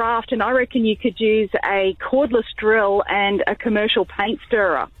his craft, and I reckon you could use a cordless drill and a commercial paint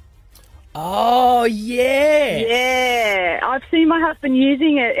stirrer. Oh, yeah. Yeah. I've seen my husband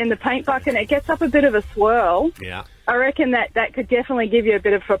using it in the paint bucket, and it gets up a bit of a swirl. Yeah. I reckon that could definitely give you a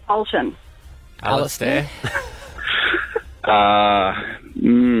bit of propulsion. Alistair? Yeah,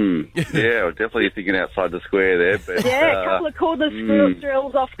 we're definitely thinking outside the square there. But, Yeah, a couple of cordless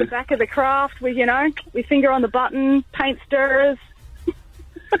drills off the back of the craft with, with finger on the button, paint stirrers.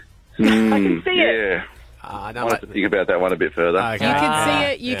 I can see it. I wanted to think about that one a bit further. Okay. You could see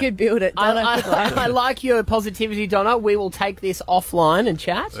it. You could build it. Donna. I like your positivity, Donna. We will take this offline and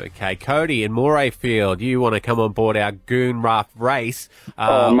chat. Okay, Cody in Morayfield, you want to come on board our Goon Raft race.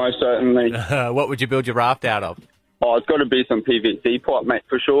 Most certainly. What would you build your raft out of? Oh, it's got to be some PVC pipe, mate,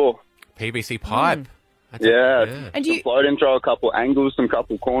 for sure. PVC pipe? Yeah. And some floating, throw a couple angles, some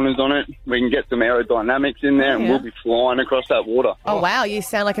couple corners on it. We can get some aerodynamics in there, and we'll be flying across that water. Oh, wow. You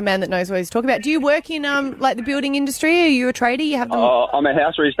sound like a man that knows what he's talking about. Do you work in, like, the building industry? Are you a tradie? You have them... I'm a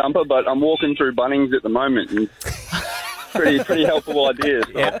house re-stumper, but I'm walking through Bunnings at the moment, and pretty helpful ideas.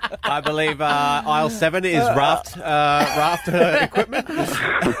 So. Yeah, I believe aisle 7 is raft equipment.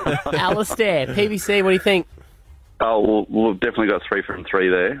 Alistair, PVC, what do you think? Oh, we've definitely got 3 from 3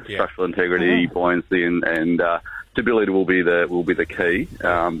 there. Yeah. Structural integrity, buoyancy, and stability will be the key.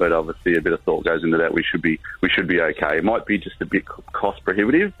 But obviously, a bit of thought goes into that. We should be okay. It might be just a bit cost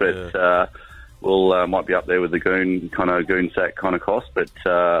prohibitive, but we'll might be up there with the goon sack kind of cost. But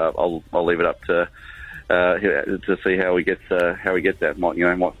I'll leave it up to see how we get that.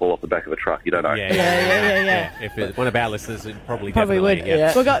 Might fall off the back of a truck. You don't know. Yeah. If one of our listeners Probably definitely would.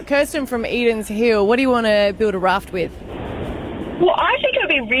 Yeah. We've got Kirsten from Edens Hill. What do you want to build a raft with? Well, I think it would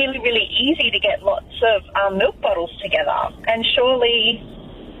be really, really easy to get lots of milk bottles together. And surely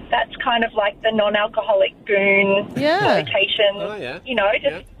that's kind of like the non-alcoholic goon location. Oh, yeah.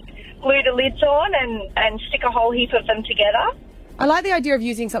 Just glue the lids on and stick a whole heap of them together. I like the idea of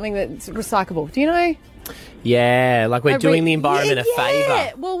using something that's recyclable. Do you know? Yeah, like we're doing the environment a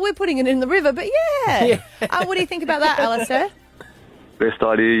favour. Well, we're putting it in the river, but what do you think about that, Alistair? Best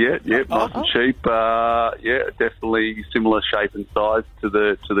idea yet. Yep, nice and cheap. Definitely similar shape and size to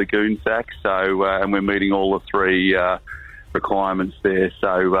the goon sack. So, and we're meeting all the 3 requirements there.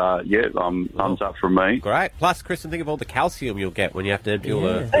 So, thumbs up from me. Great. Plus, Kristen, think of all the calcium you'll get when you have to empty all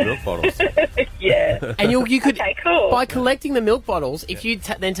the milk bottles. Yeah. And you could, okay, cool. by collecting the milk bottles, if you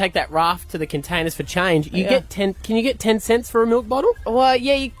then take that raft to the containers for change, you get 10. Can you get 10 cents for a milk bottle? Well, I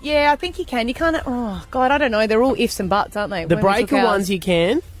think you can. You can't. Oh God, I don't know. They're all ifs and buts, aren't they? The breaker ones you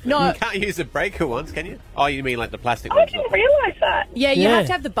can. No, you can't use the breaker ones, can you? Oh, you mean like the plastic ones? I didn't realise that. Yeah, you have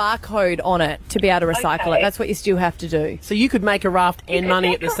to have the barcode on it to be able to recycle it. That's what you still have to do. So you could make a raft and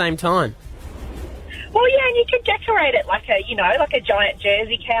money at the same time. Well, yeah, and you could decorate it like a giant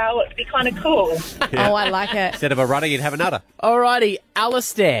Jersey cow. It would be kind of cool. Oh, I like it. Instead of a rudder, you'd have another. Alrighty,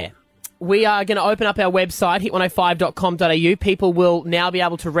 Alistair. We are going to open up our website, hit105.com.au. People will now be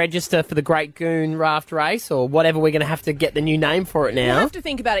able to register for the Great Goon Raft Race, or whatever we're going to have to get the new name for it now. You have to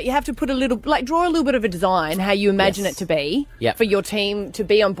think about it. You have to put draw a little bit of a design, how you imagine it to be, for your team to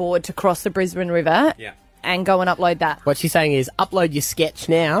be on board to cross the Brisbane River. Yeah. And go and upload that. What she's saying is upload your sketch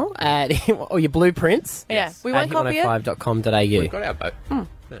now, or your blueprints. Yeah, we won't copy it. hit105.com.au. We've got our boat.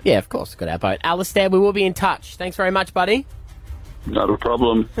 Yeah, of course, we've got our boat. Alistair, we will be in touch. Thanks very much, buddy. Not a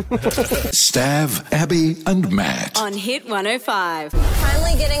problem. Stav, Abby and Matt. On Hit 105.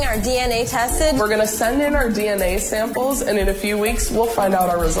 Finally getting our DNA tested. We're going to send in our DNA samples, and in a few weeks, we'll find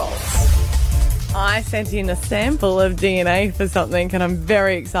out our results. I sent in a sample of DNA for something, and I'm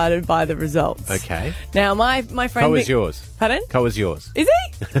very excited by the results. Okay. Now, my friend... Co is yours. Pardon? Co is yours. Is he?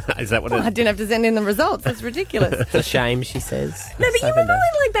 Is that what it is? I didn't have to send in the results. That's ridiculous. It's a shame, she says. No, but you remember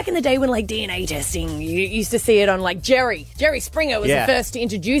when, back in the day when, DNA testing, you used to see it on, Jerry. Jerry Springer was the first to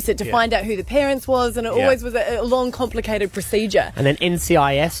introduce it to find out who the parents was, and it always was a long, complicated procedure. And then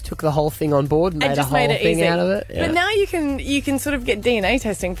NCIS took the whole thing on board and made a whole thing easy out of it. Yeah. But now you can sort of get DNA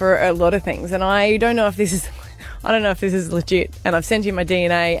testing for a lot of things, and I don't know if this is legit. And I've sent you my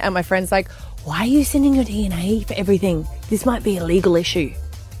DNA, and my friend's like, why are you sending your DNA for everything? This might be a legal issue.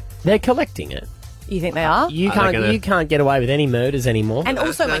 They're collecting it. You think they are? You can't get away with any murders anymore. And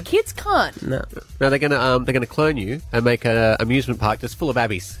also, my kids can't. No, they're gonna clone you and make an amusement park just full of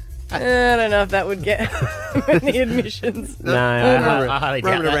Abbies. I don't know if that would get many admissions. No, I highly doubt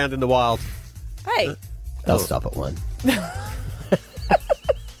Roaming that. around in the wild. Hey, They'll stop at 1.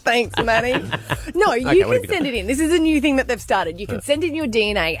 thanks, Matty. No, you what have you can send it in. This is a new thing that they've started. You can send in your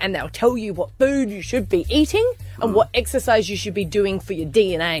DNA and they'll tell you what food you should be eating and what exercise you should be doing for your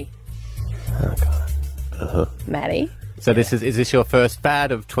DNA. Oh, God. Matty? So is this your first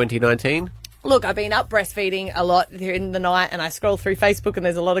fad of 2019? Look, I've been up breastfeeding a lot in the night and I scroll through Facebook and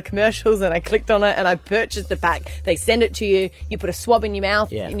there's a lot of commercials and I clicked on it and I purchased the pack. They send it to you. You put a swab in your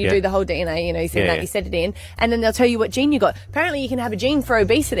mouth and you do the whole DNA. You know, you send that, you send it in and then they'll tell you what gene you got. Apparently you can have a gene for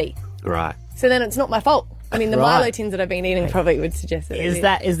obesity. Right. So then it's not my fault. I mean, the Right. Milo tins that I've been eating probably would suggest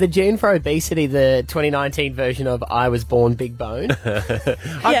it. Is the gene for obesity the 2019 version of I was born big bone? I've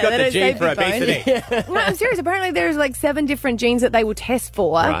got the gene for obesity. No, I'm serious. Apparently, there's like 7 different genes that they will test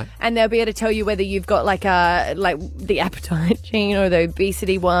for, Right. and they'll be able to tell you whether you've got like the appetite gene or the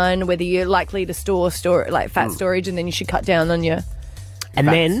obesity one, whether you're likely to store like fat storage, and then you should cut down on your. And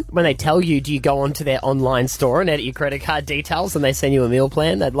then, when they tell you, do you go onto their online store and edit your credit card details and they send you a meal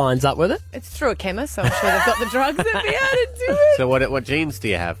plan that lines up with it? It's through a chemist, so I'm sure they've got the drugs that be able to do it. So what genes do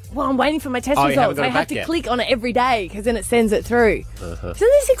you have? Well, I'm waiting for my test Oh, you haven't results. got it I have back to yet? click on it every day because then it sends it through. Isn't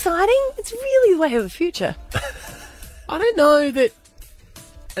this exciting? It's really the way of the future. I don't know that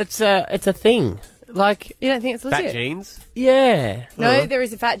it's a thing. Like, You don't think it's legit? Fat genes? yeah. No, there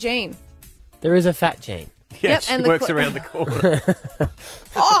is a fat gene. There is a fat gene. Yeah, Yep, she and the works cl- around the corner.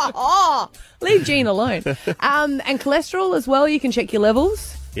 Leave Gene alone. And cholesterol as well. You can check your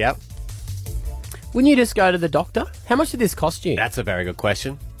levels. Yep. Wouldn't you just go to the doctor? How much did this cost you? That's a very good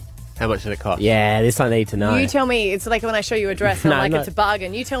question. How much did it cost? Yeah, this I need to know. You tell me. It's like when I show you a dress and I'm like, No. it's a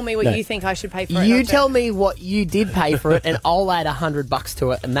bargain. You tell me what No. you think I should pay for it. You and I'll tell me what you did pay for it, and I'll add $100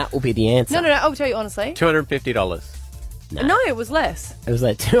 to it, and that will be the answer. No, I'll tell you honestly. $250. No, it was less. It was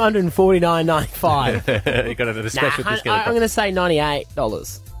like $249.95. You got it at a special discount. I'm going to say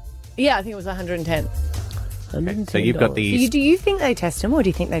 $98. Yeah, I think it was 110. So you've got the... Do you think they test them or do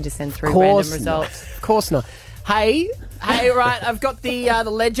you think they just send through Of course random not. results? Of course not. Hey, right, I've got the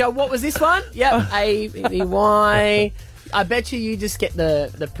ledger. What was this one? Yep, A-B-Y. I bet you just get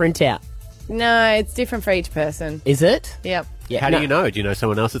the printout. No, it's different for each person. Is it? Yep. Yeah. How do you know? Do you know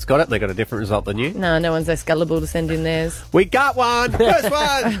someone else that's got it and they got a different result than you? No, no one's as gullible to send in theirs. We got one! First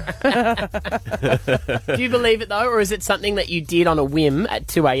one! Do you believe it, though, or is it something that you did on a whim at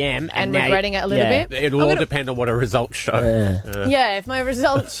 2 a.m. And regretting it a little bit? It'll all depend on what a results show. Yeah, if my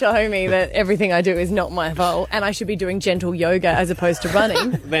results show me that everything I do is not my fault and I should be doing gentle yoga as opposed to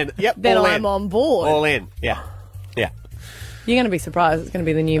running, then then I'm on board. All in, yeah. Yeah. You're going to be surprised. It's going to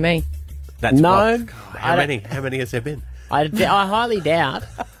be the new me. That's No. what- How many has there been? I highly doubt.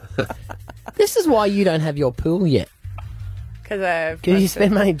 This is why you don't have your pool yet. Because you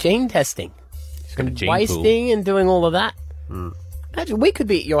spend money gene testing. got a gene wasting and doing all of that. Imagine, we could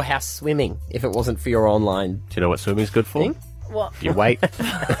be at your house swimming if it wasn't for your online. Do you know what swimming's good for? thing? What? Your weight.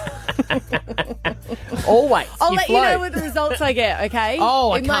 Always. I'll you let float. you know what the results I get, okay?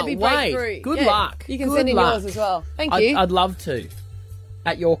 Oh, I it might can't be wait. breakthrough. Good Yeah. luck. You can Good send in luck. yours as well. Thank you. I'd love to.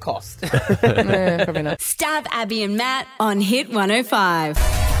 At your cost. Probably not. Stab Abby and Matt on Hit 105.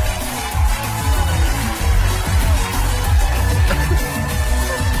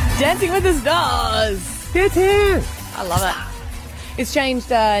 Dancing with the Stars. I love it. It's changed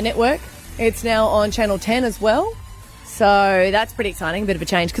network. It's now on Channel 10 as well. So that's pretty exciting, a bit of a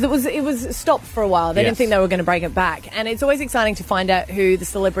change, because it was stopped for a while. They didn't think they were going to bring it back. And it's always exciting to find out who the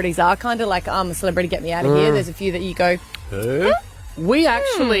celebrities are, kind of like, I'm a celebrity, get me out of here. There's a few that you go, We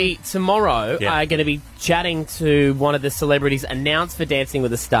actually, tomorrow, are going to be chatting to one of the celebrities announced for Dancing with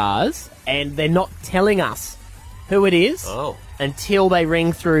the Stars, and they're not telling us who it is until they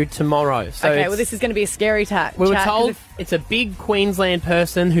ring through tomorrow. So okay, well, this is going to be a scary chat. we were 'cause told if- it's a big Queensland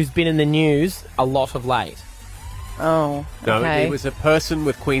person who's been in the news a lot of late. Oh, No, okay. it was a person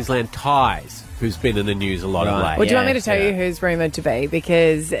with Queensland ties who's been in the news a lot of late. Well, do you want me to tell you who's rumoured to be?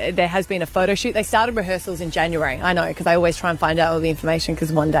 Because there has been a photo shoot. They started rehearsals in January. I know, because I always try and find out all the information,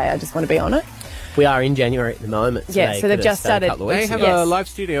 because one day I just want to be on it. We are in January at the moment. Yeah, so they've could have just stayed a started- couple of They weeks have ago. a live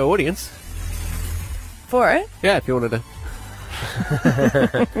studio audience. For it? Yeah, if you wanted to.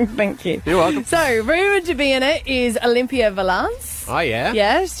 Thank you. You're welcome. So, rumoured to be in it is Olympia Valance. Oh, yeah?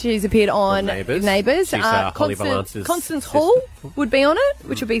 Yes, she's appeared on Neighbours. Neighbours. She's, Holly Valance's Constance sister. Hall would be on it,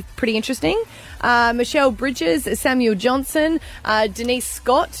 which would be pretty interesting. Michelle Bridges, Samuel Johnson, Denise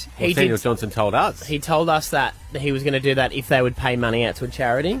Scott. Well, Samuel Johnson told us. He told us that he was going to do that if they would pay money out to a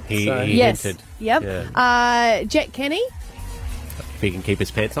charity. He Yes. hinted. Yep. Yeah. Jet Kenny. If he can keep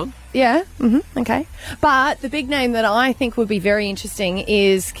his pants on. Yeah, okay. But the big name that I think would be very interesting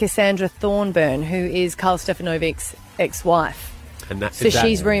is Cassandra Thornburn, who is Karl Stefanovic's ex-wife. And that's So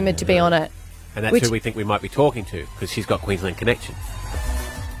she's rumoured to be on it. And that's who we think we might be talking to, because she's got Queensland connections.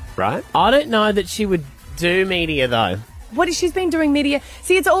 Right? I don't know that she would do media, though. She's been doing media.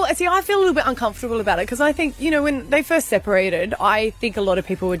 I feel a little bit uncomfortable about it because I think, when they first separated, I think a lot of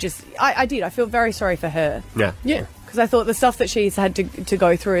people were just, I feel very sorry for her. Yeah. Yeah. Because I thought the stuff that she's had to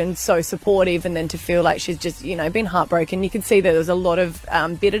go through and so supportive, and then to feel like she's just, been heartbroken. You can see that there was a lot of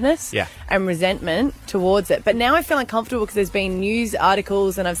bitterness and resentment towards it. But now I feel uncomfortable because there's been news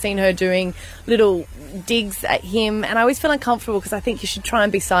articles and I've seen her doing little digs at him. And I always feel uncomfortable because I think you should try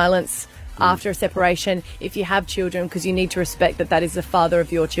and be silenced after a separation if you have children, because you need to respect that is the father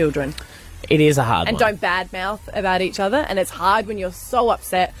of your children. It is a hard one. And don't badmouth about each other. And it's hard when you're so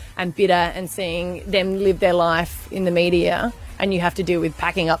upset and bitter and seeing them live their life in the media and you have to deal with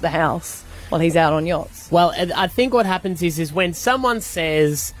packing up the house while he's out on yachts. Well, I think what happens is when someone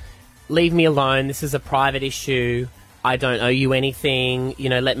says, leave me alone, this is a private issue, I don't owe you anything,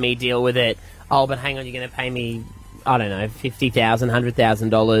 let me deal with it. Oh, but hang on, you're going to pay me, I don't know, $50,000,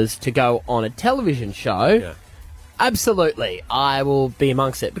 $100,000 to go on a television show. Yeah. Absolutely, I will be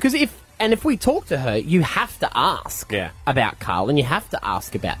amongst it. Because if we talk to her, you have to ask about Karl and you have to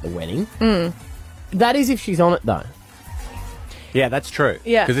ask about the wedding. That is if she's on it, though. Yeah, that's true.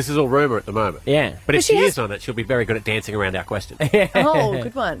 Yeah. Because this is all rumour at the moment. Yeah. But if she is on it, she'll be very good at dancing around our questions. Oh,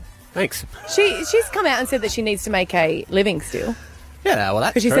 good one. Thanks. She's come out and said that she needs to make a living still. Yeah, well,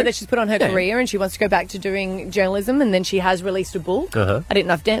 that's Because she true. said that she's put on her career and she wants to go back to doing journalism, and then she has released a book. I didn't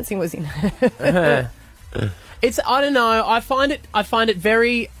know if dancing was in her. I don't know. I find it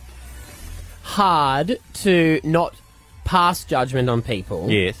very hard to not pass judgment on people.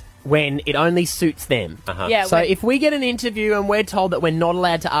 Yes. When it only suits them. Yeah, so if we get an interview and we're told that we're not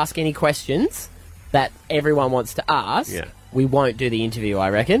allowed to ask any questions that everyone wants to ask, we won't do the interview,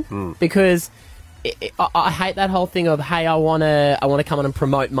 I reckon, because I hate that whole thing of, hey, I want to come on and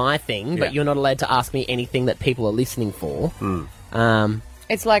promote my thing, but you're not allowed to ask me anything that people are listening for.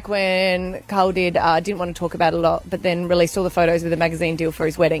 It's like when Karl didn't want to talk about it a lot, but then released all the photos with a magazine deal for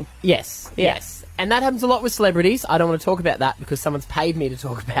his wedding. Yes. And that happens a lot with celebrities. I don't want to talk about that because someone's paid me to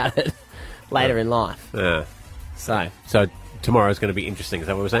talk about it later in life. Yeah. So tomorrow's going to be interesting, is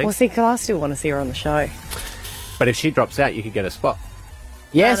that what we're saying? Well, see, because I still want to see her on the show. But if she drops out, you could get a spot.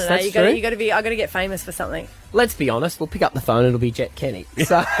 Yes, I don't know, that's true. I got to get famous for something. Let's be honest, we'll pick up the phone, it'll be Jet Kenny.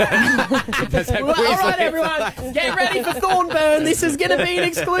 So, all right, everyone, get ready for Thornburn. This is going to be an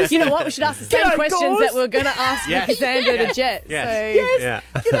exclusive. You know what? We should ask the same questions that we're going to ask Cassandra to Jet. Yes.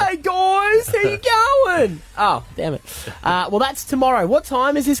 G'day, guys. How you going? Oh, damn it. Well, that's tomorrow. What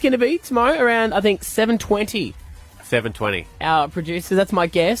time is this going to be tomorrow? Around, I think, 7:20. 7:20. Our producers, that's my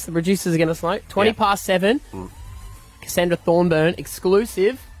guess. The producers are going to slow. 20 past 7. Cassandra Thornburn,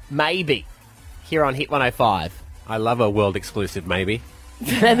 exclusive, maybe, here on Hit 105. I love a world exclusive, maybe.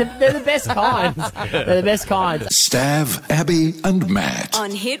 They're the best kinds. They're the best kinds. Stav, Abby and Matt. On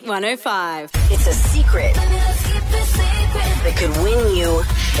Hit 105. It's a secret that could win you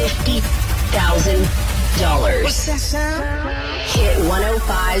 $50,000. What's that sound? Hit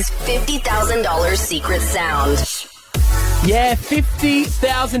 105's $50,000 secret sound. Yeah,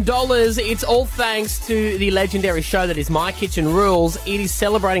 $50,000. It's all thanks to the legendary show that is My Kitchen Rules. It is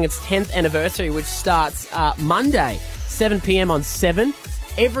celebrating its 10th anniversary, which starts Monday, 7 p.m. on 7.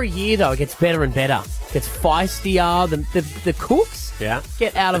 Every year, though, it gets better and better. It gets feistier. The cooks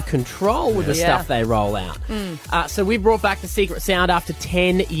get out of control with the stuff they roll out. So we brought back the secret sound after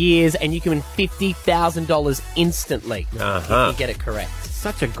 10 years, and you can win $50,000 instantly if you get it correct.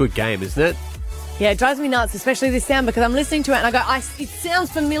 Such a good game, isn't it? Yeah, it drives me nuts, especially this sound, because I'm listening to it and I go, it sounds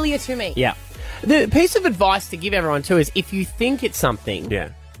familiar to me. Yeah. The piece of advice to give everyone, too, is if you think it's something,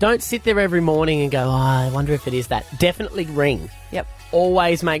 don't sit there every morning and go, I wonder if it is that. Definitely ring. Yep.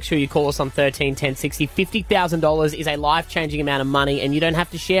 Always make sure you call us on 13 10 60. $50,000 is a life-changing amount of money, and you don't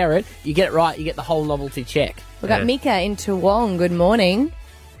have to share it. You get it right, you get the whole novelty check. We've got Mika in Toowong. Good morning.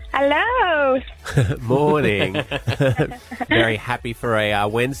 Hello. Morning. Very happy for a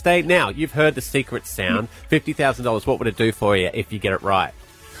Wednesday. Now, you've heard the secret sound. $50,000, what would it do for you if you get it right?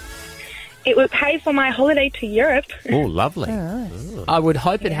 It would pay for my holiday to Europe. Oh, lovely. I would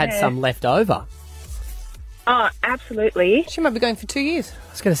hope it had some left over. Oh, absolutely. She might be going for 2 years.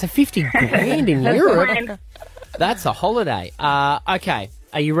 I was going to say 50 grand in Europe. That's a holiday. Okay.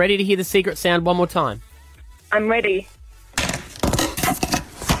 Are you ready to hear the secret sound one more time? I'm ready.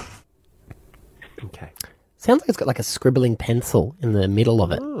 Sounds like it's got like a scribbling pencil in the middle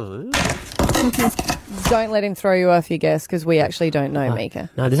of it. Don't let him throw you off your guess because we actually don't know, Mika.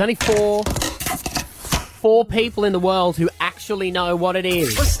 No, there's only four people in the world who actually know what it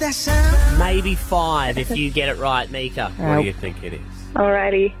is. What's that sound? Maybe 5 if you get it right, Mika. What do you think it is?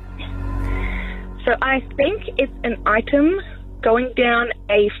 Alrighty. So I think it's an item going down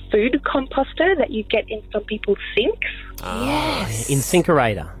a food composter that you get in some people's sinks. Yes.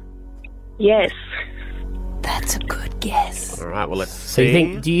 Incinerator. Yes. That's a good guess. All right, well, let's So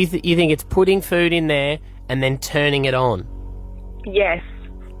see. you think it's putting food in there and then turning it on? Yes.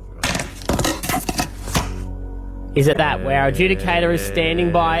 Is it that where our adjudicator is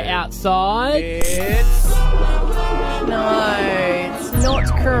standing by outside? No, it's not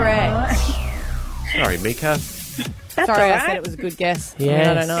correct. Sorry, Mika. Sorry, I said it was a good guess. Yes.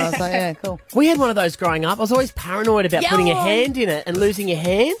 I don't know. I was like, yeah, cool. We had one of those growing up. I was always paranoid about putting a hand in it and losing your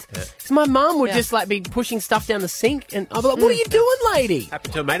hand. Because my mum would just like be pushing stuff down the sink and I'd be like, what are you doing, lady?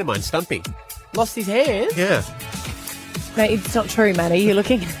 Happened to a mate of mine, Stumpy. Lost his hand? Yeah. Mate, it's not true, Matty. You're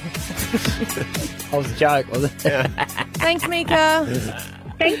looking. That was a joke, wasn't it? Thanks, Mika.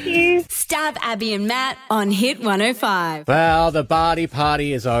 Thank you. Stab Abby and Matt on Hit 105. Well, the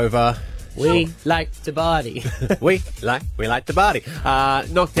party is over. We like to party. we like to party.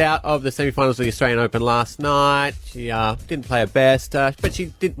 Knocked out of the semi-finals of the Australian Open last night. She didn't play her best, but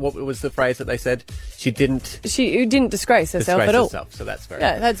she did. What was the phrase that they said? She didn't disgrace herself at all. So that's very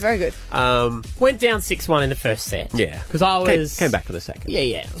Yeah, good. that's very good. Went down 6-1 in the first set. Yeah, because I was came back for the second.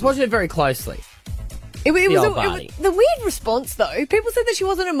 Yeah. I was watching it very closely. It was old party. the weird response, though. People said that she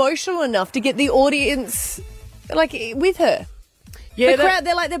wasn't emotional enough to get the audience with her. Yeah, the crowd.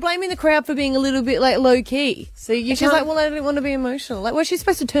 They're blaming the crowd for being a little bit like low key. So she's like, well, I didn't want to be emotional. Like, well, she's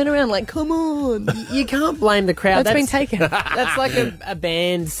supposed to turn around, like, come on. You can't blame the crowd. That's been taken. That's like a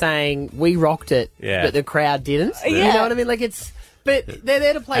band saying we rocked it, but the crowd didn't. Yeah. You know what I mean? Like it's. But they're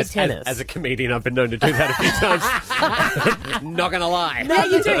there to play tennis. As a comedian, I've been known to do that a few times. Not going to lie. No,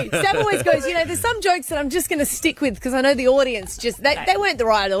 you do. Sam always goes, there's some jokes that I'm just going to stick with because I know the audience they weren't the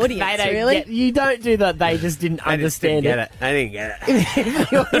right audience, really. You don't do that. They just didn't understand it. They didn't get it. If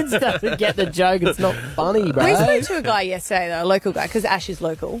the audience doesn't get the joke, it's not funny, bro. We spoke to a guy yesterday, though, a local guy, because Ash is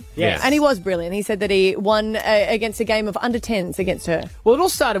local. Yes. And he was brilliant. He said that he won against a game of under 10s against her. Well, it all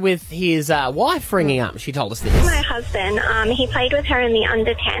started with his wife ringing up. She told us this. My husband, he played with her in the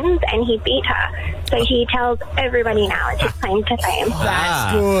under 10s and he beat her. So he tells everybody now it's his claim to fame.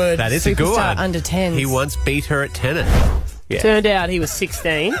 That's good. That is a good Superstar one. under 10s. He once beat her at tennis. Yeah. Turned out he was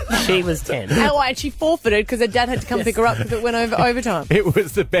 16, she was 10. And she forfeited because her dad had to come pick her up if it went over overtime. It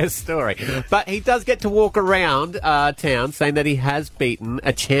was the best story. But he does get to walk around town saying that he has beaten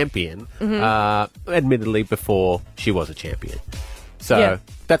a champion, admittedly before she was a champion. So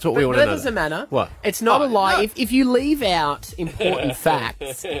that's what we want to know. That doesn't matter. What? It's not a lie. No. If you leave out important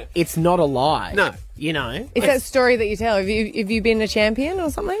facts, it's not a lie. No. You know? Is that a story that you tell? Have you been a champion or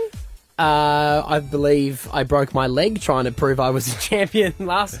something? I believe I broke my leg trying to prove I was a champion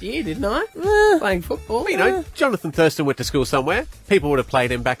last year, didn't I? Playing football. Well, Jonathan Thurston went to school somewhere. People would have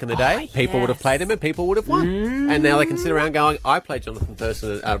played him back in the day. People would have played him and people would have won. And now they can sit around going, I played Jonathan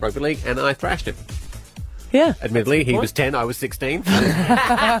Thurston at rugby league and I thrashed him. Yeah. Admittedly, he was 10, I was 16.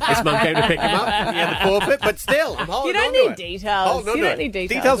 His mum came to pick him up. He had the forfeit, but still, I'm holding on to it. You don't need details. You don't need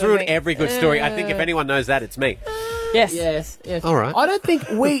details. Details ruin every good story. I think if anyone knows that, it's me. Yes. All right. I don't think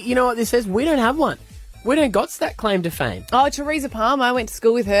you know what this says? We don't have one. We don't got that claim to fame. Oh, Teresa Palmer. I went to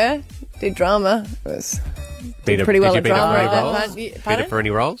school with her. Did drama. Was Beat her, pretty well did at you beat her drama. for any at roles? that Beat her pardon? for any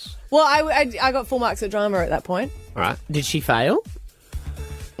roles? Well, I got full marks at drama at that point. All right. Did she fail?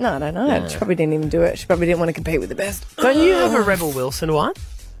 No, I don't know. She probably didn't even do it. She probably didn't want to compete with the best. Don't you have a Rebel Wilson one?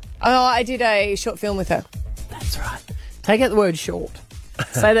 Oh, I did a short film with her. That's right. Take out the word short.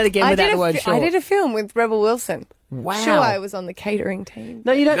 Say that again without the word short. I did a film with Rebel Wilson. Wow. Sure, I was on the catering team.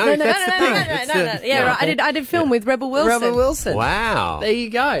 No, you don't. No, No. Yeah, right. I did film with Rebel Wilson. Rebel Wilson. Wow. There you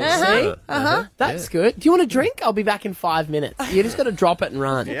go. See? That's good. Do you want a drink? I'll be back in 5 minutes. You just got to drop it and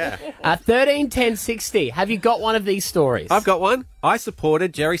run. Yeah. 13, 10, 60. Have you got one of these stories? I've got one. I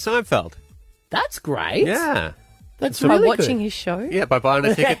supported Jerry Seinfeld. That's great. Yeah. That's By really watching good. his show? Yeah, by buying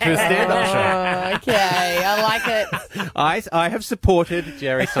a ticket to a stand-up show. Okay, I like it. I have supported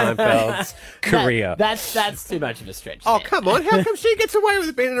Jerry Seinfeld's career. That's too much of a stretch. Oh, come on. How come she gets away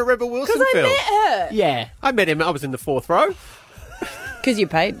with being in a Rebel Wilson Because film? I met her. Yeah. I met him. I was in the 4th row. Because you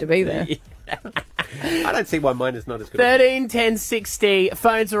paid to be there. I don't see why mine is not as good. 13, 10, 60.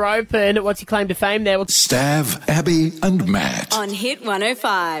 Phones are open. What's your claim to fame there? Stav, Abby, and Matt. On Hit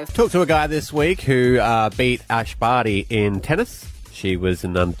 105. Talked to a guy this week who beat Ash Barty in tennis. She was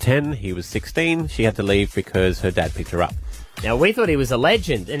an under 10. He was 16. She had to leave because her dad picked her up. Now, we thought he was a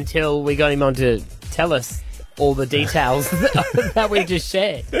legend until we got him on to tell us all the details that we just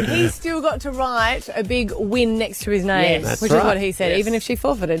shared. He's still got to write a big win next to his name, Yes, which that's is what right. he said, Yes. even if she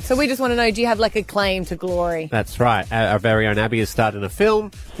forfeited. So we just want to know, do you have like a claim to glory? That's right. Our very own Abby has starred in a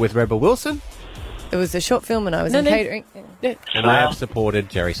film with Rebel Wilson, It was a short film and I was in catering and I have supported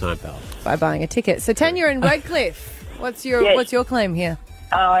Jerry Seinfeld. by buying a ticket. So Tanya in Redcliffe, what's your claim here?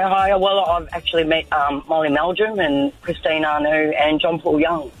 Hi. Well, I've actually met Molly Meldrum and Christine Arnoux and John Paul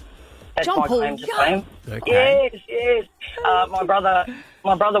Young. That's John my Paul claim to Young? fame. Okay. Yes. My brother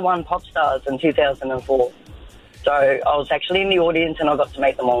won Pop Stars in 2004. So I was actually in the audience and I got to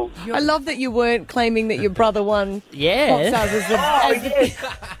meet them all. I love that you weren't claiming that your brother won Pop Stars as the...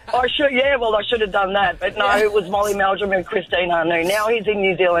 I should have done that. But no, it was Molly Meldrum and Christine Arnoux. Now he's in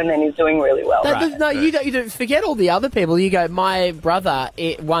New Zealand and he's doing really well. You don't forget all the other people. You go, my brother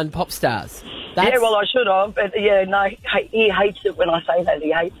won Pop Stars. Yeah, well, I should have. But yeah, no, he hates it when I say that.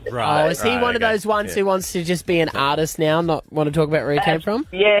 He hates it. Is he one of those ones who wants to just be an artist now, not want to talk about where he came from?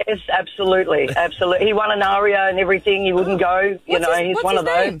 Yes, absolutely. He won an aria and everything. He wouldn't go. He's one of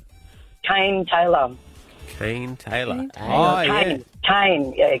those. Kane Taylor. Kane Taylor.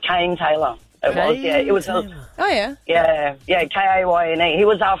 Kane Taylor. It was. Oh, yeah? Yeah, Kayne. He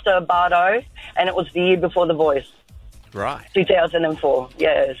was after Bardo, and it was the year before The Voice. Right. 2004.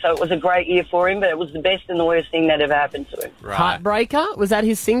 Yeah, so it was a great year for him, but it was the best and the worst thing that ever happened to him. Heartbreaker? Was that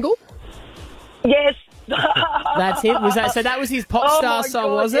his single? Yes. That's it? That was his pop star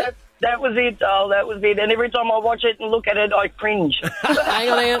song, was it? That was it. Oh, that was it. And every time I watch it and look at it, I cringe. Hang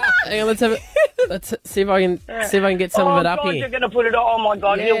on. Let's have it. Let's see if I can get some of it up God, here. You're going to put it on. Oh, my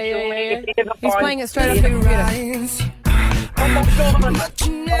God. He'll kill me. If he ever He's finds- playing it straight up the computer. Oh,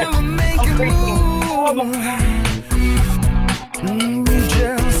 my God.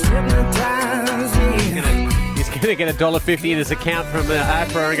 He's going to get $1.50 in his account from the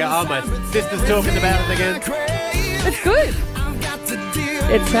APRA and go, oh, my sister's talking about it again. It's good.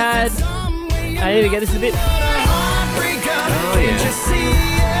 It's had... I need to get this a bit...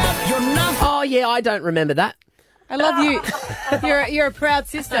 Oh, yeah, I don't remember that. I love you. You're a proud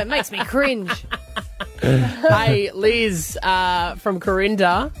sister. It makes me cringe. Hey, Liz from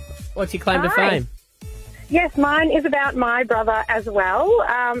Corinda, what's your claim to Hi. fame? Yes, mine is about my brother as well.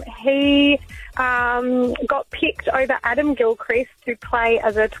 He got picked over Adam Gilchrist to play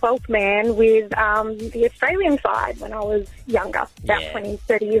as a 12th man with the Australian side when I was younger, about 20,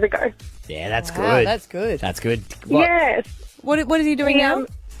 30 years ago. Yeah, that's Wow, good. that's good. That's good. Yes. What is he doing now?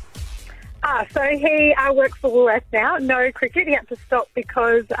 So he works for Woolworths now. No cricket. He had to stop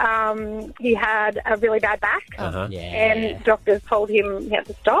because he had a really bad back. And doctors told him he had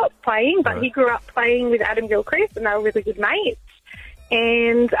to stop playing. But he grew up playing with Adam Gilchrist and they were really good mates.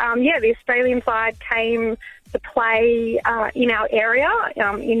 And, the Australian side came to play in our area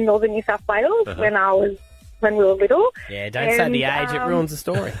in northern New South Wales when we were little. Yeah, don't say the age, it ruins the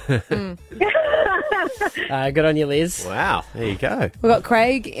story. Good on you, Liz. Wow, there you go. We've got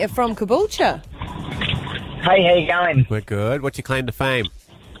Craig from Caboolture. Hey, how you going? We're good. What's your claim to fame?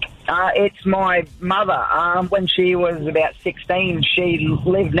 It's my mother. When she was about 16, she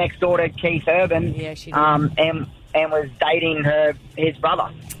lived next door to Keith Urban. Yeah, she did. And was dating his brother.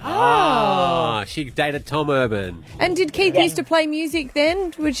 Oh, she dated Tom Urban. And did Keith used to play music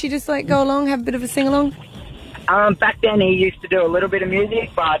then? Would she just go along, have a bit of a sing-along? Back then, he used to do a little bit of music,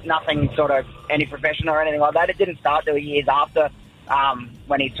 but nothing sort of any professional or anything like that. It didn't start till years after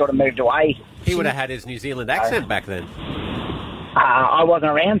when he sort of moved away. He would have had his New Zealand accent back then. I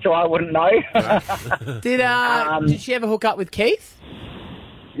wasn't around, so I wouldn't know. Did she ever hook up with Keith?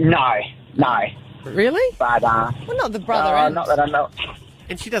 No. Really? But well, not the brother. not that I know.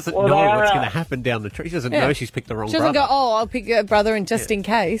 And she doesn't Well, know they what's are, going to happen down the tree. She doesn't Yeah. know she's picked the wrong She doesn't brother. go, I'll pick a brother in just in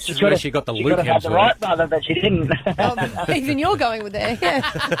case. Just where she got the She Luke could have had the Hemsworth. right brother, but she didn't. Even you're going with there,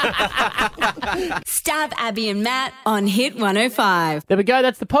 yeah. Stab Abby and Matt on Hit 105. There we go.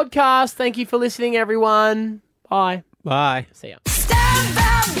 That's the podcast. Thank you for listening, everyone. Bye. Bye. See ya. Stab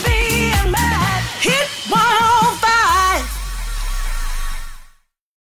Abby and Matt. Hit 105.